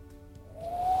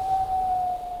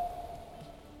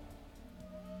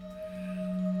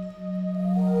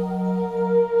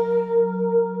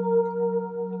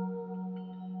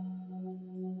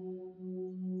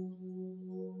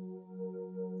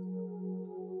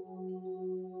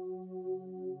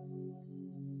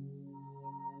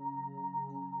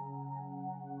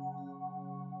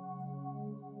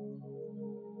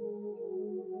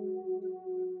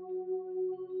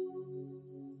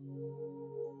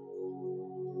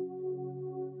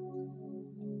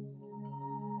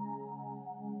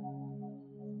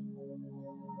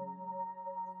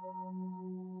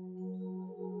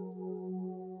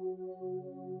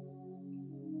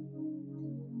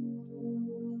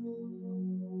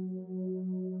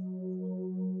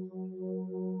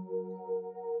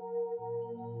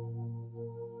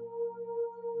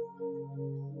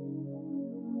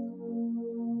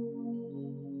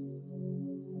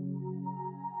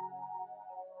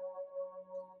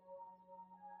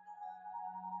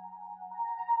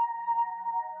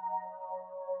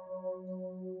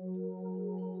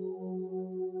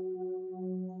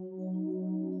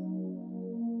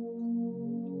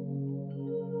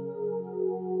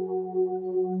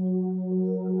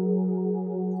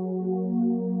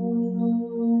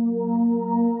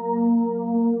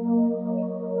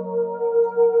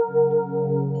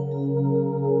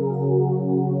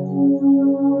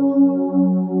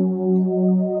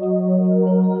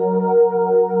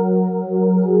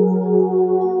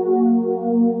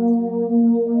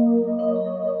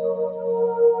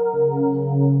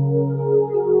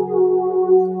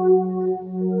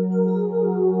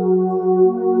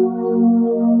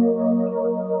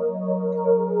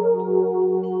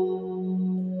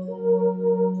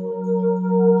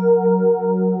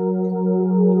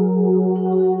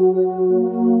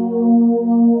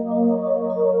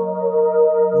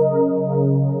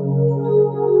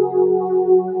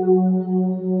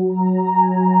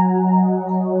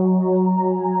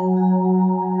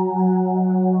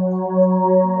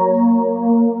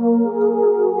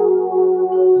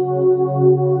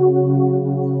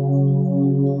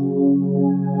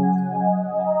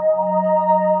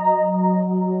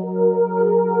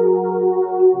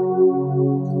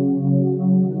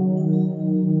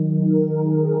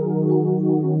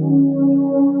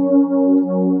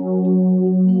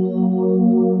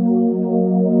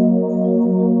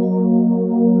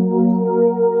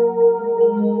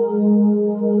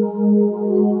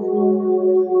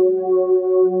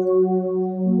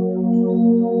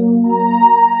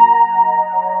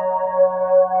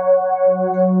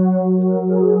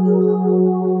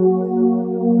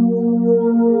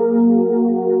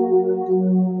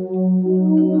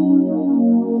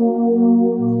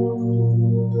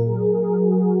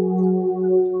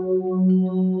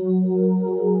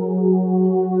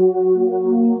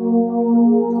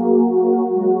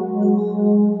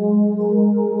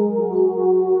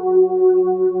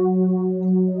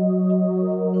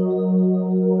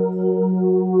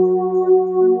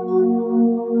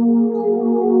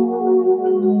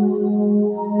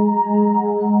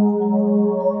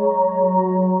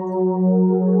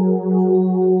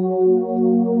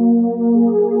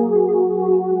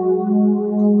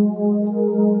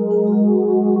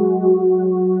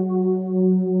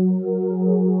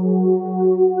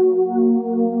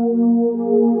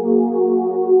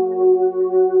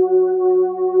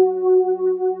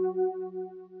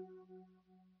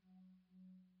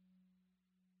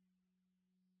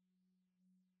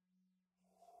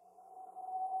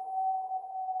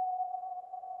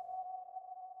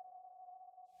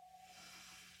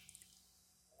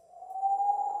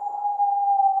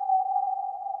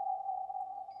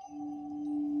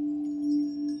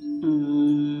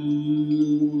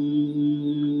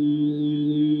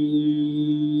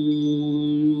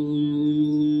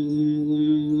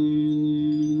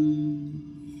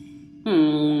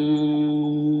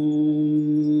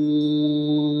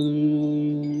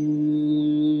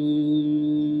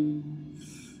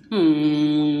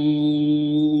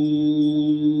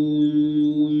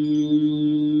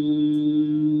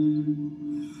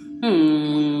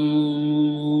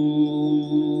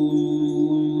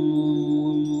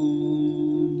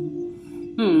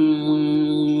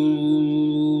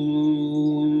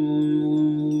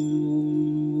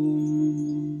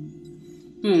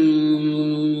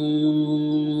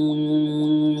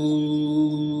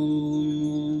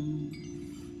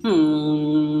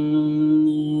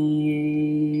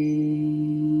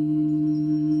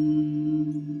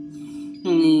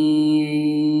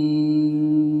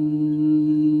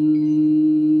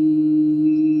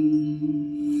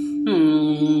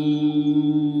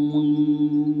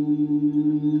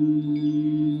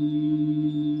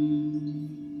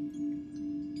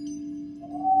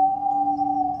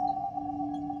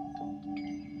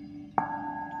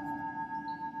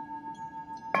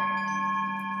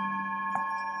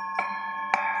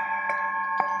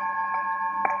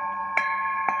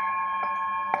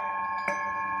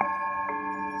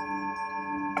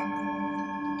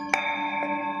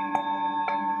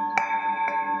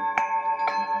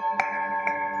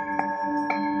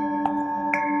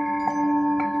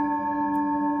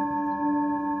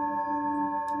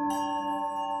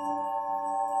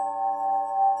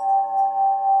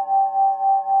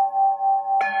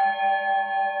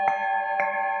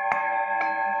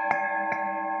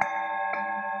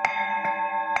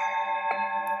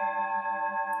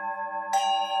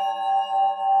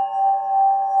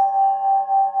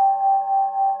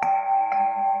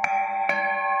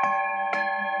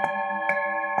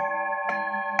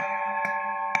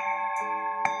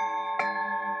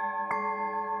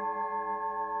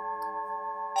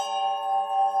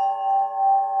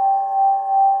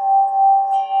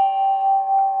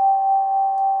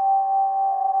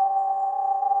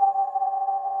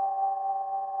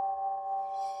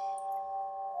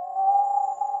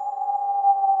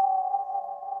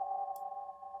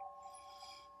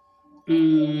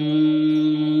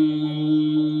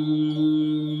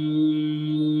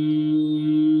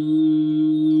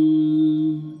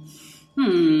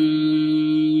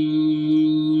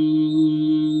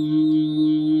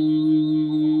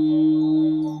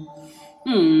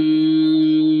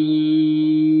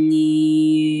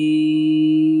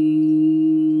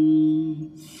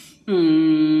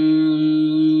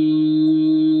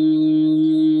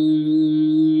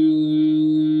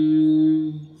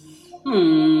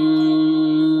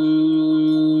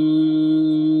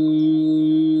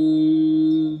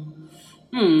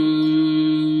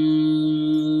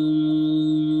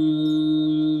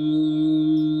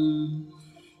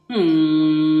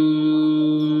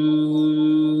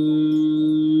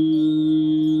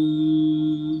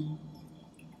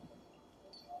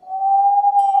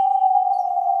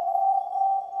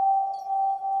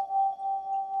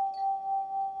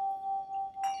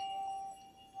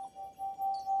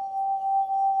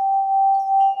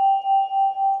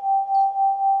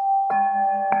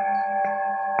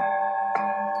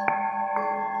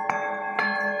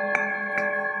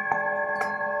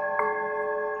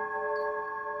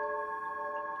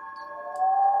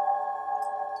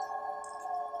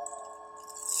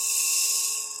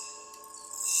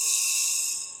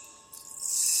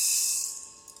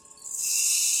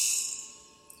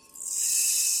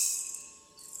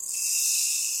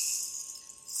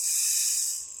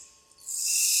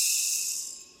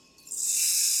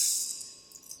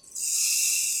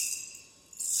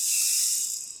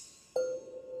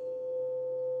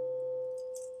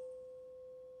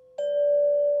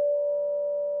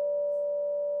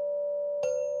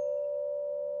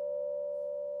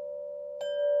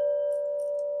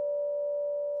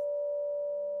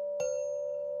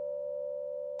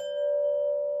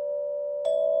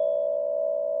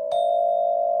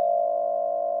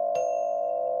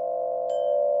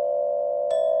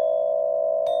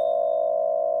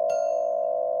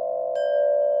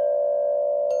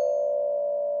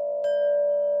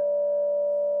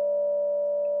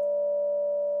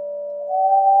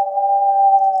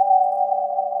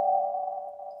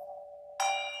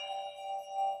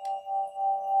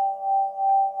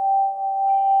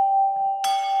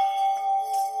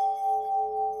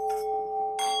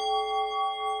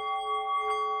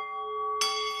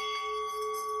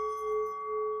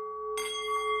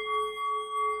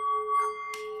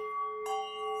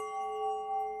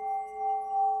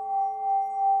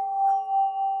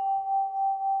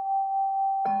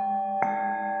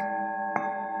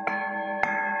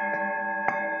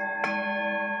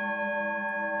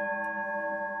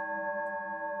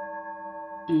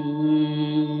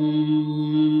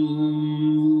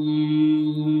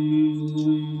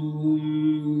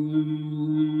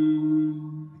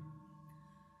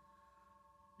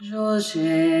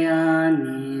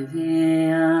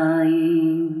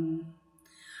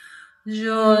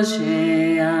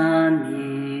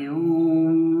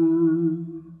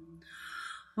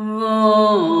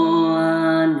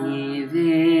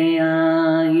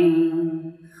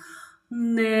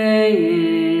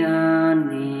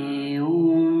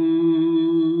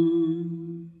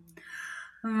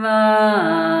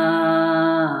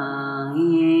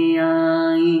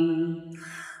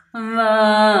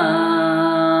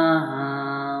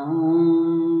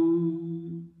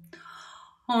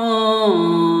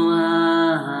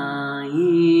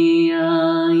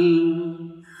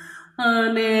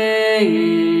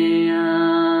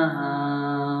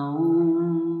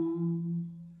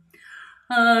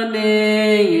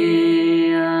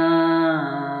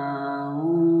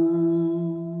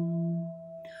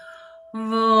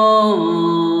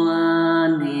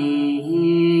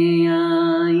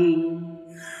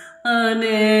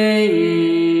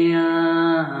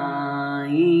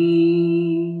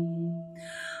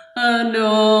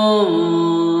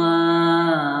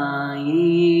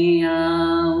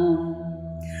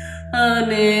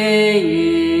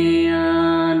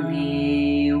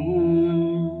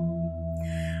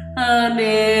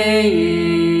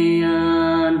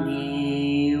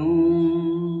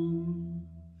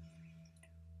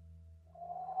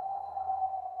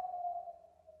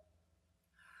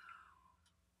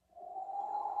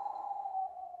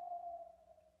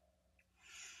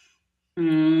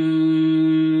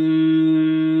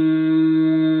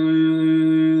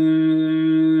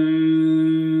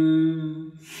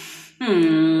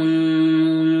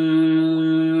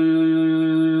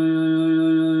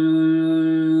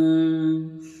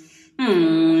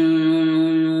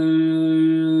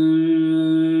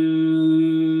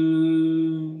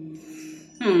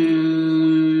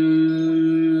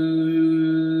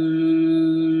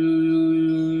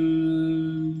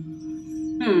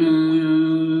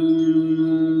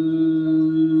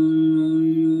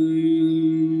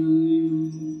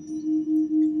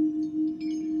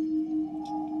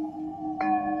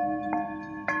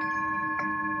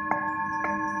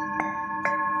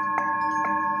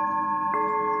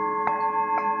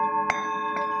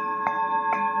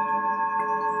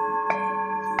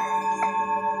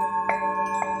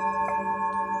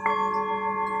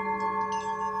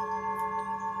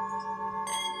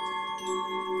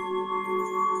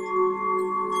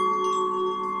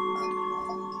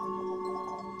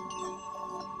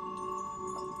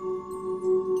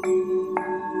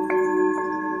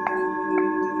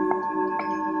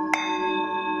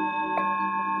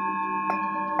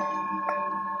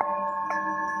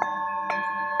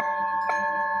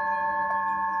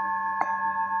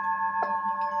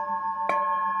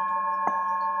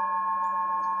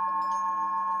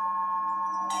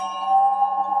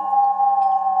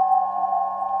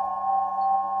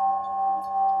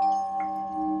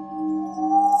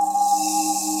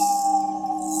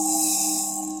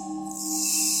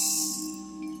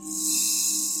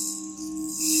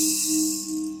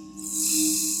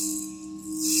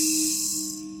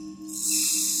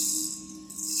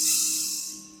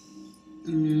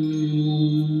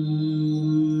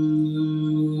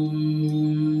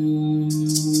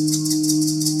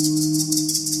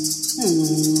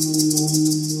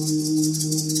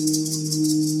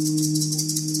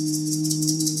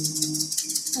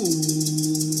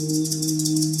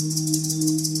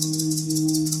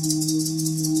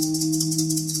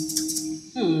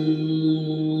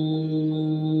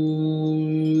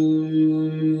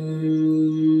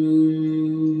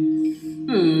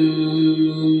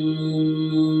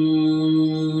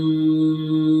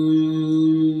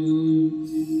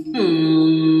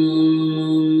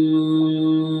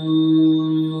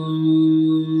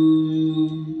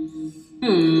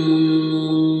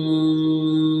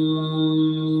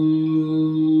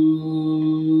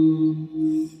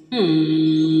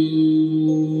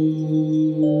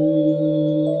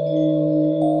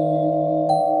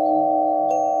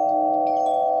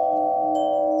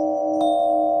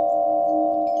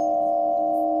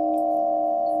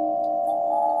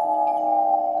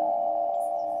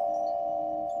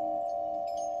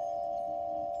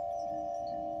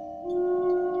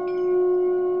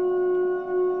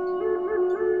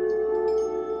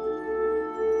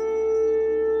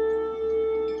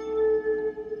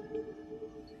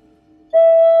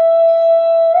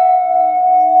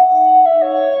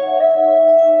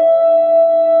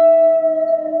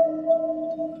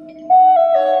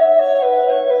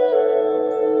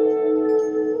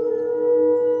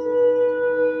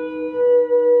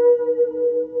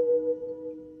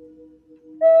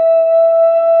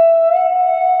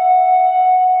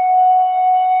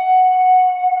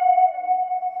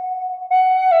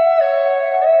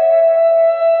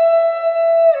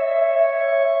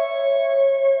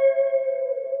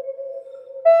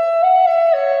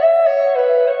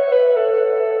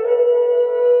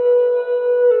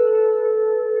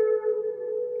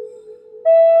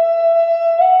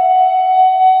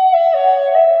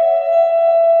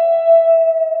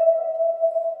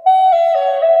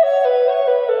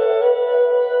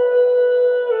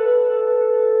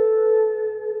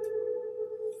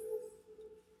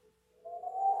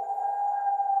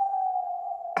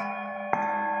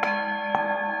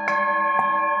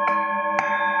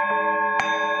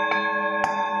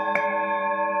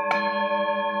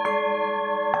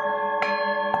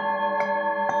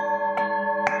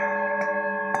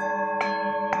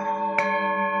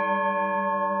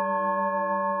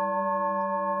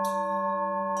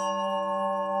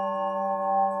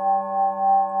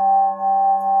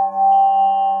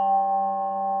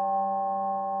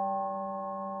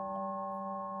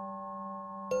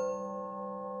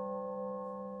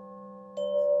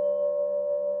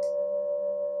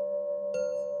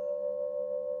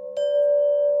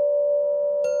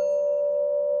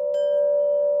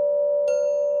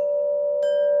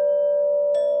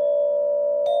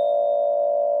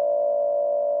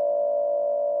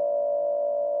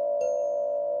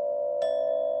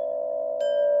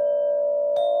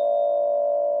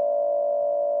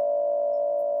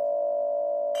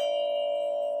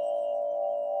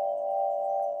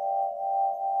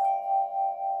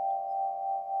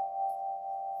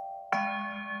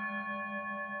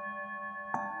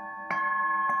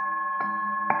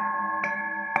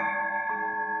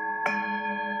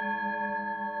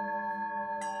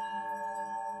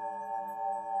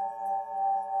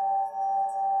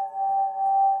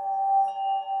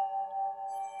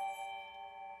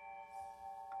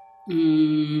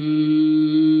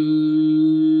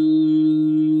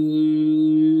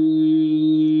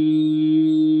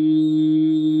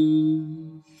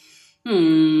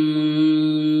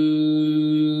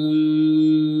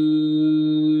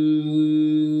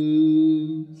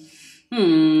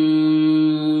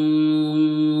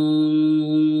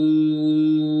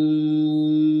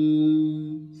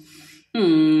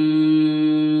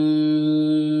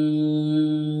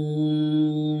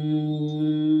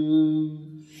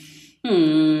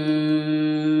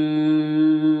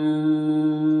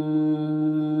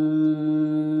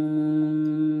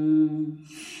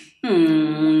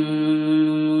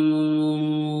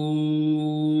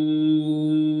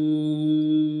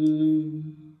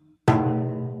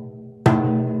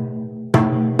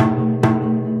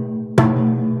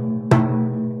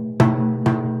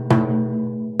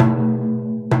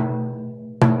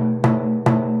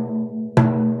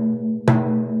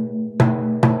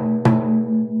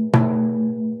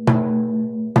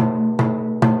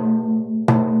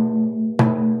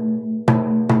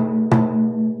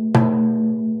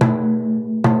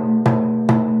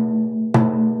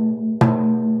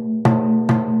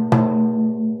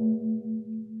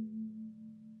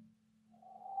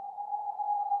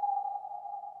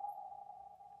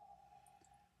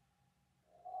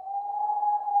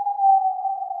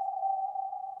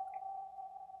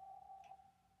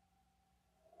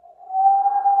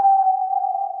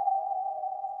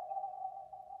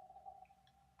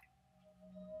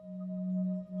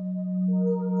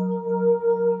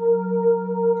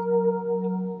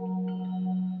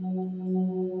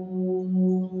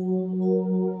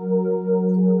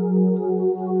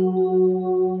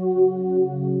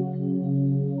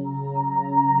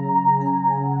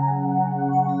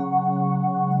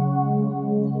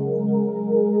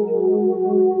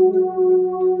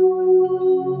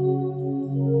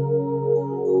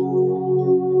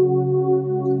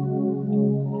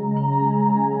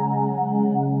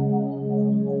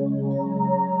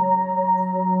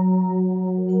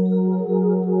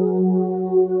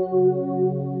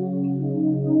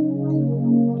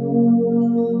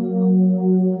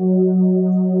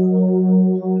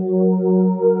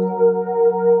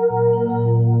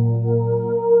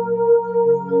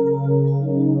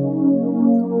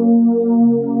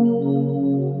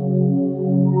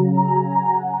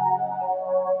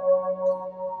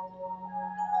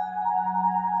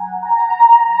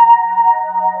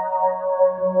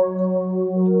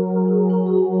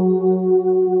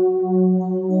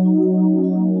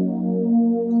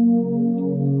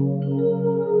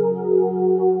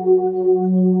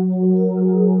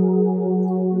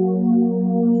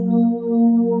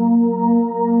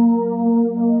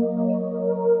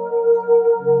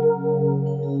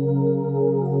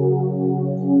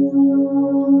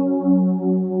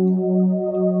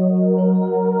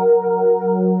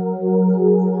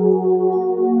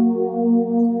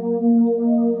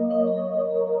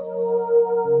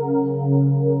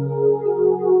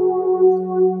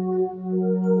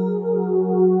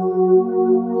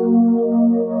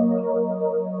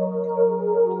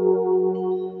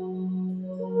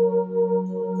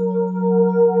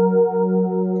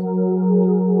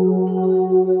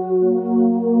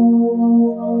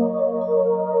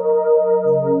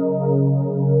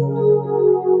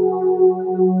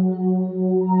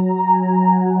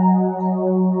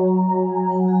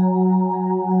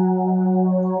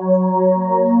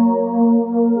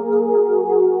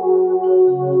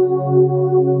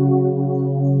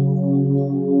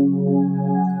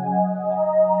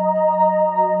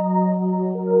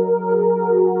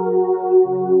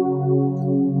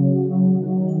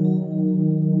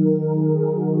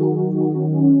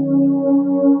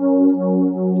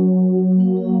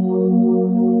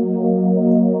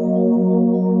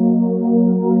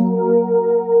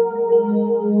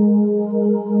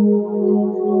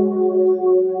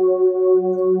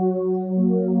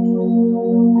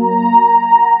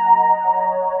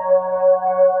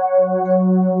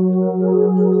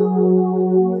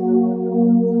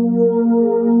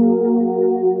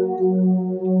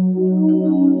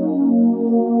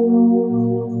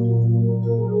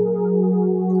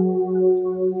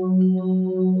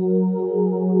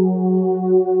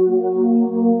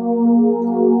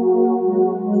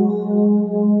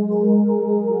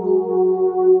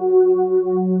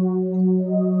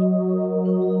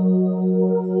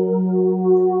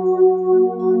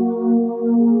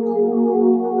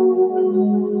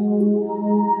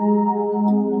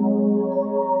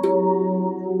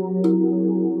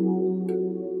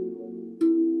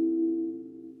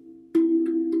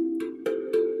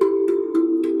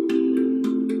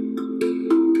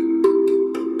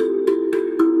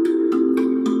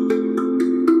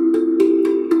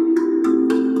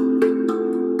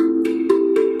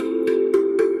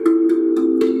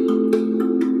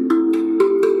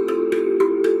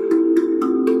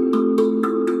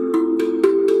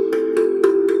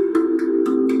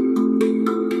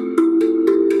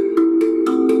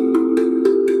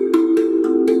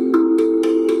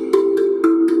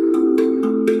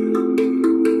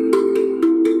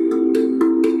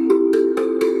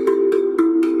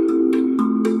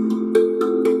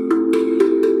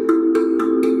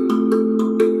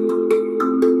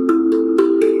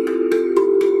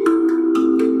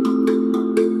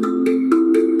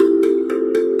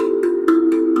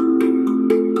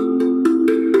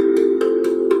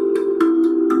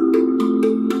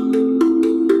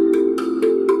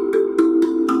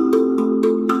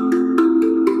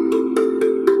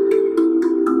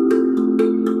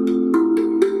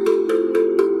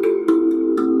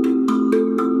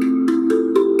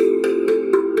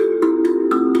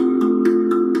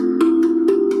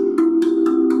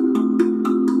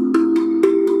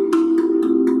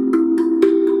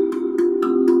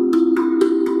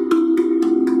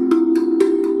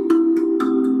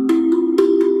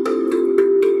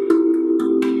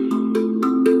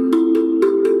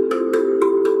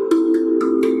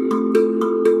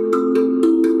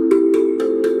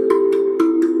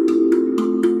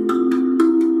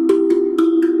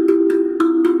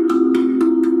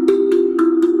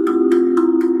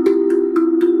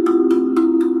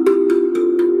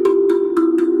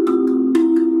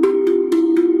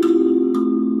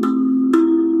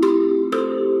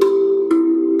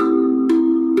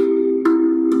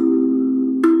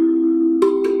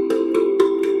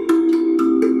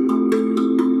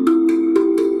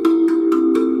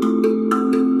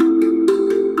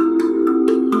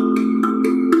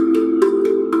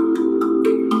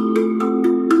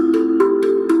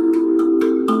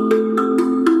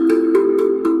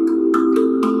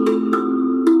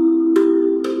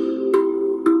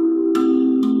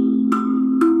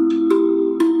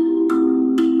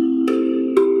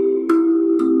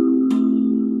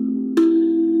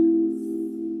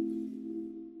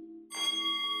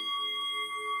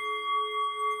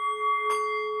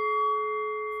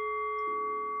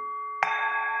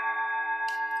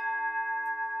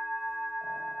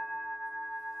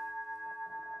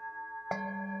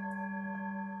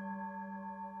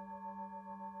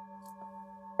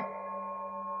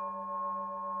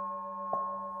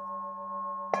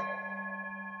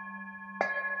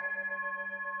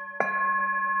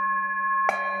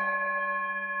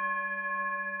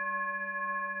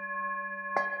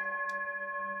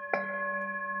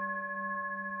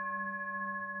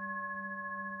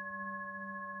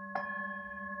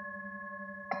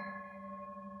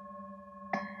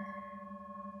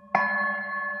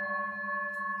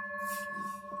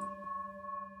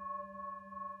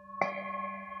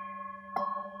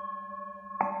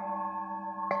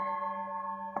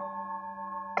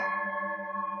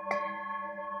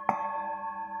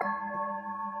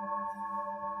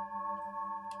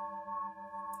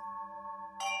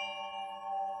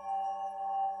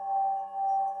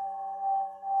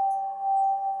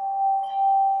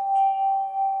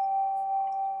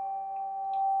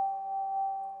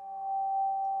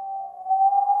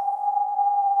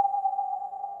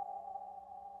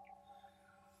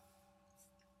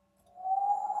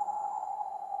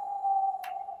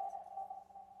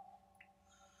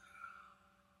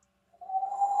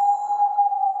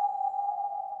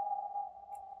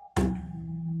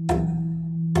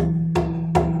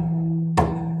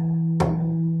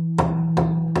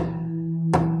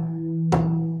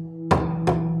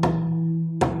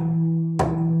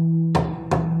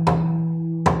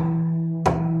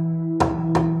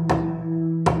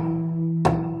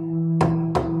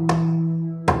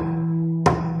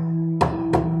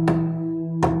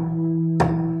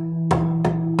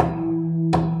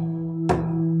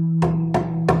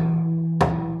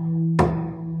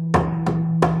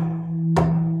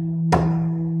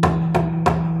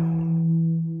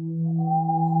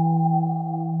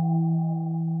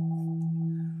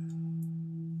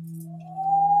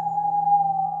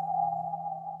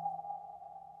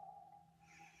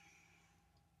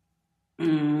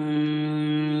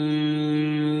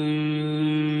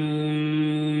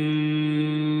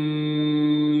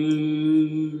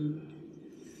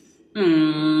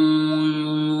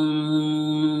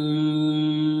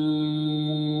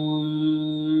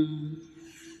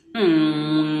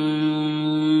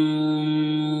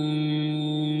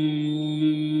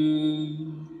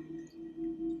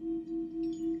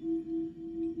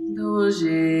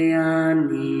 Doje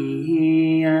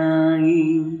ani ai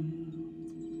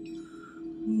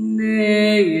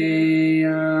ne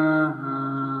ai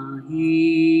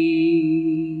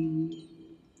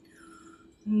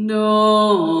do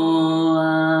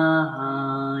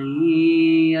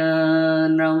ai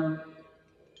anam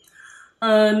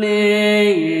ane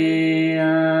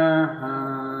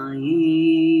ai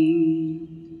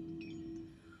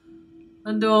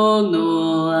do no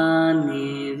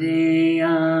ani de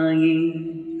ai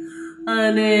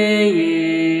ane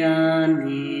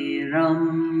ani ram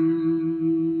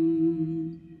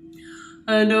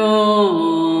do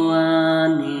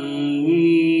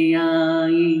ani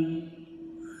ai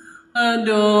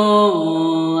do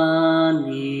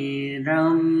ani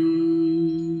ram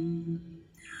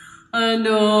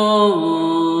do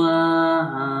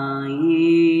ai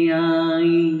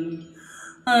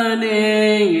ane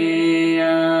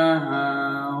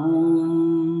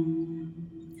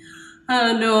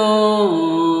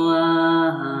do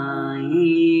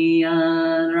ai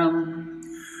ram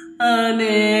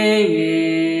ane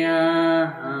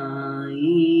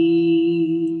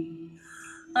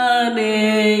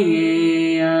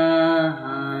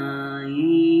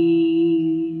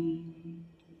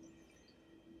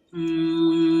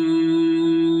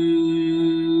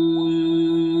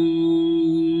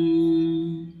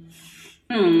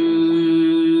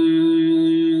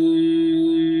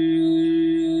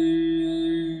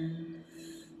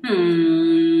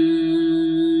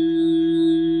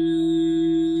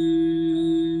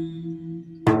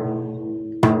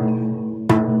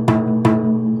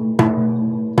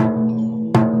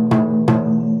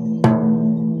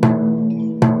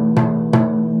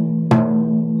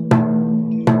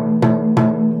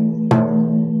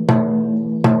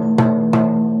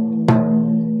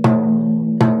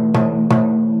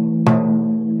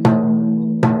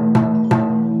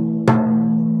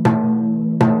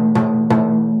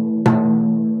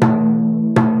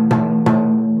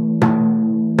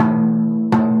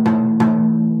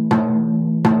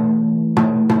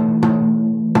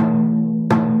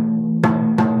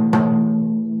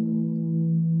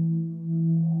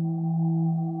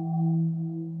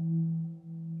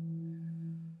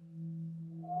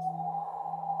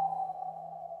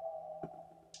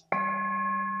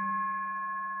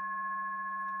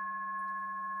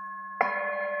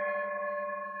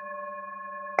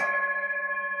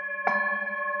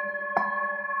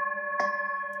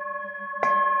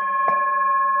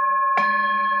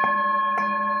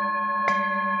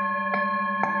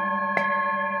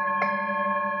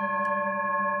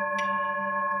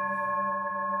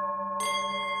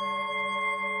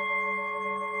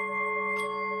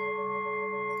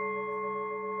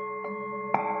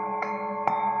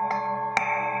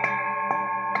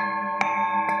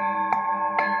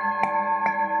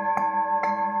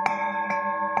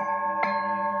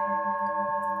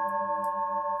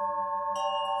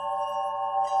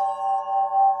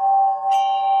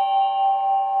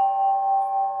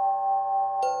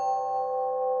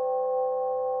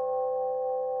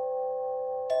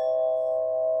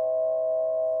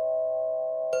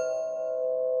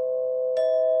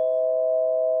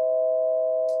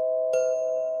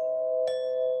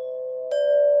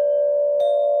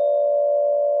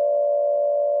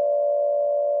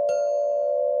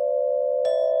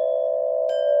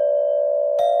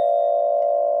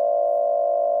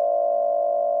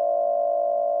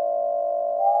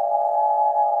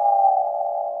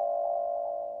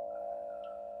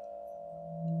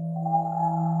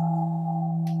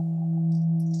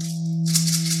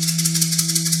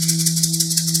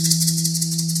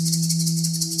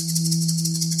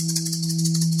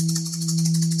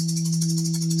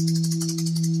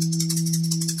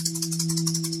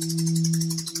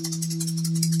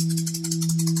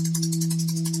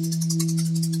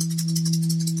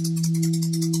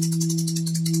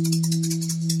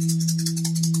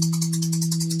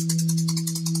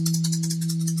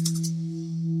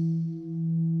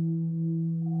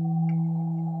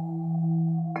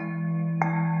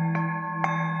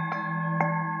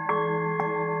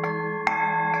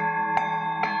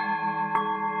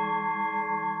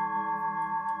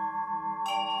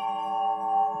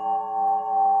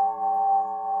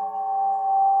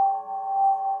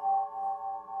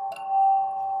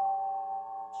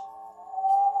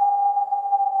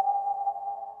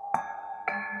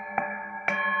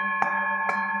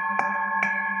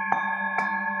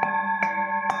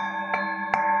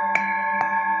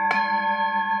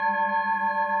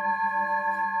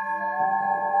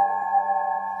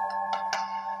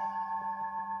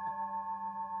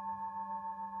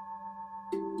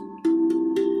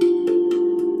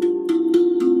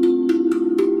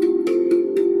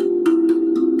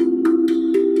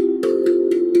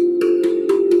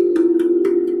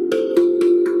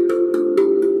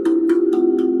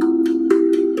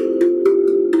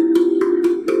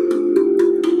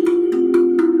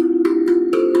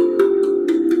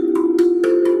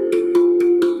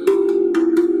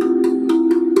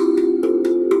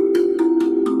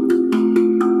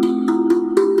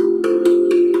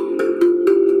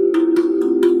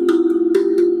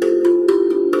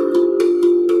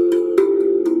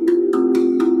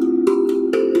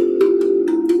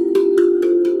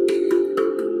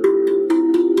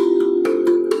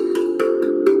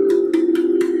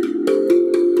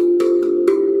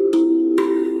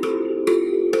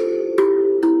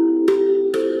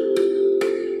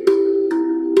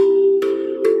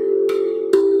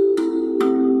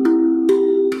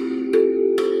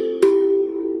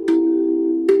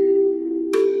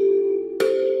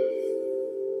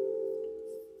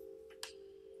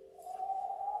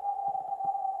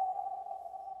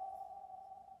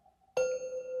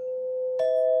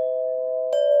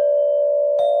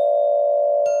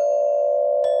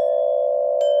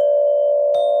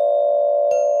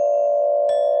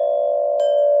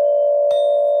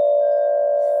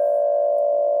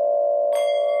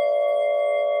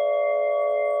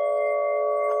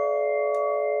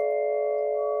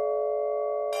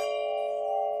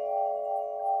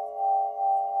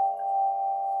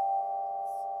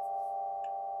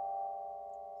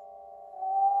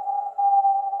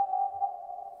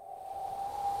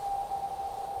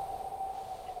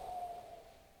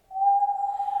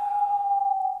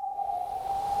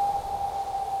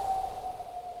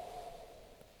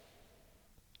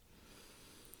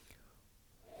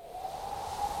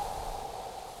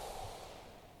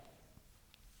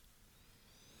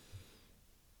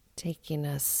Taking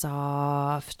a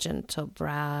soft, gentle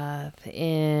breath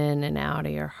in and out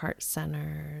of your heart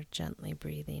center, gently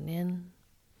breathing in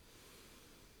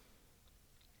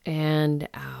and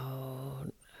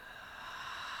out.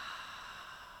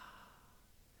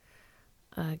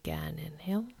 Again,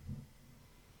 inhale.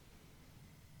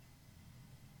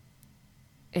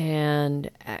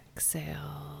 And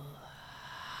exhale.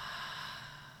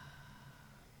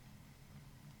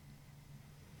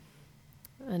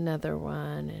 Another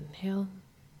one, inhale.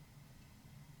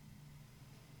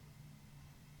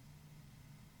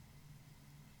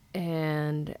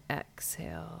 And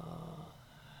exhale.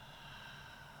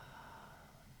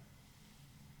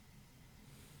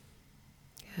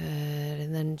 Good.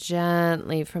 And then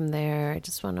gently from there, I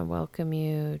just want to welcome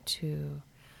you to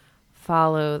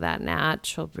follow that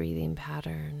natural breathing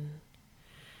pattern.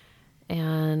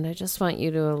 And I just want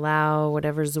you to allow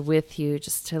whatever's with you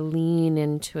just to lean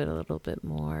into it a little bit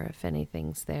more, if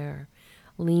anything's there.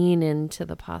 Lean into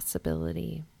the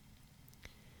possibility.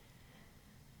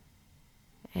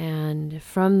 And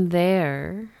from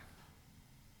there,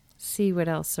 see what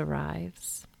else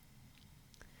arrives.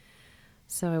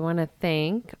 So I want to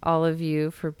thank all of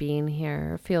you for being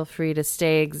here. Feel free to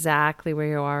stay exactly where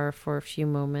you are for a few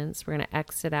moments. We're going to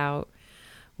exit out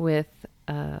with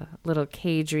a little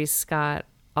Kadri Scott,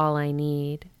 All I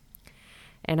Need.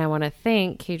 And I want to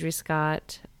thank Kadri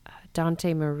Scott,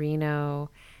 Dante Marino,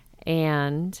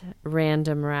 and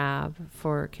Random Rab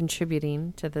for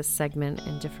contributing to this segment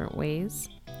in different ways.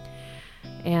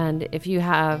 And if you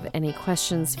have any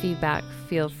questions, feedback,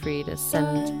 feel free to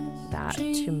send that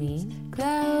to me.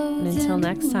 And until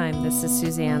next time, this is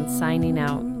Suzanne signing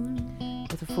out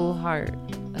with a full heart,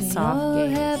 a soft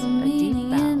gaze, a deep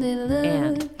bow,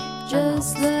 and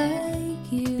just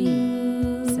like you. Be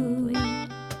simply.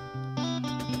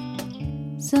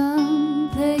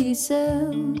 Someplace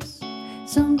else,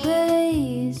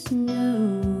 someplace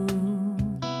new.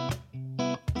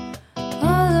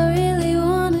 All I really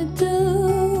wanna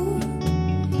do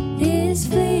is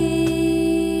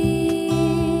flee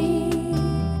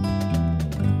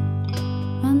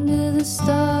under the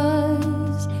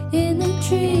stars, in the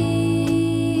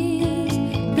trees.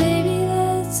 Baby,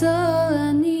 that's all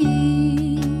I need.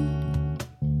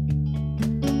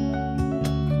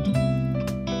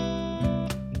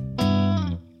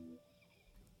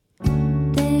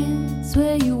 Dance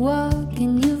where you walk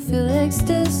and you feel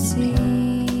ecstasy.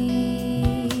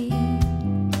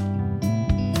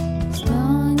 As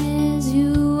long as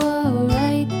you are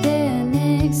right there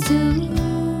next to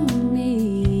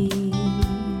me.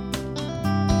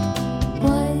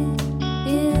 What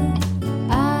if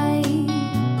I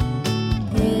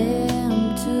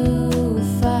am to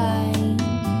find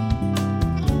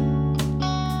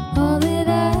all that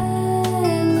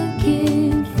I'm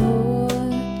looking for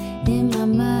in my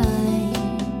mind?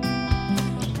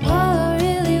 All I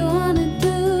really wanna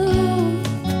do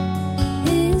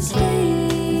is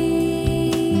leave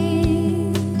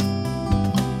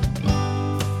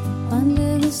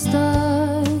under the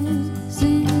stars,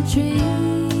 in the trees.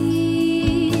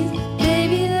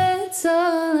 Baby, that's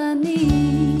all I need.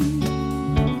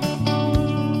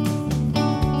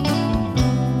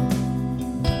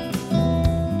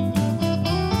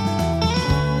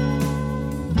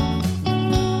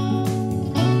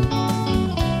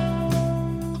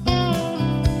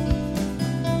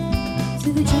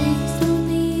 See, the trees don't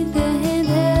need the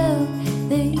handheld,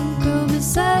 they grow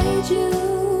beside you.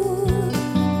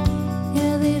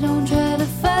 Yeah, they don't try to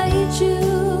fight you,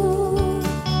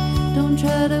 don't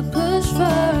try to push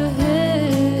far ahead.